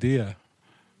no idea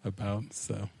about,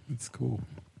 so it's cool.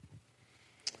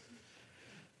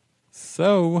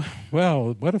 So,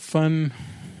 well, what a fun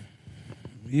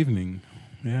evening.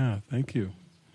 Yeah, thank you.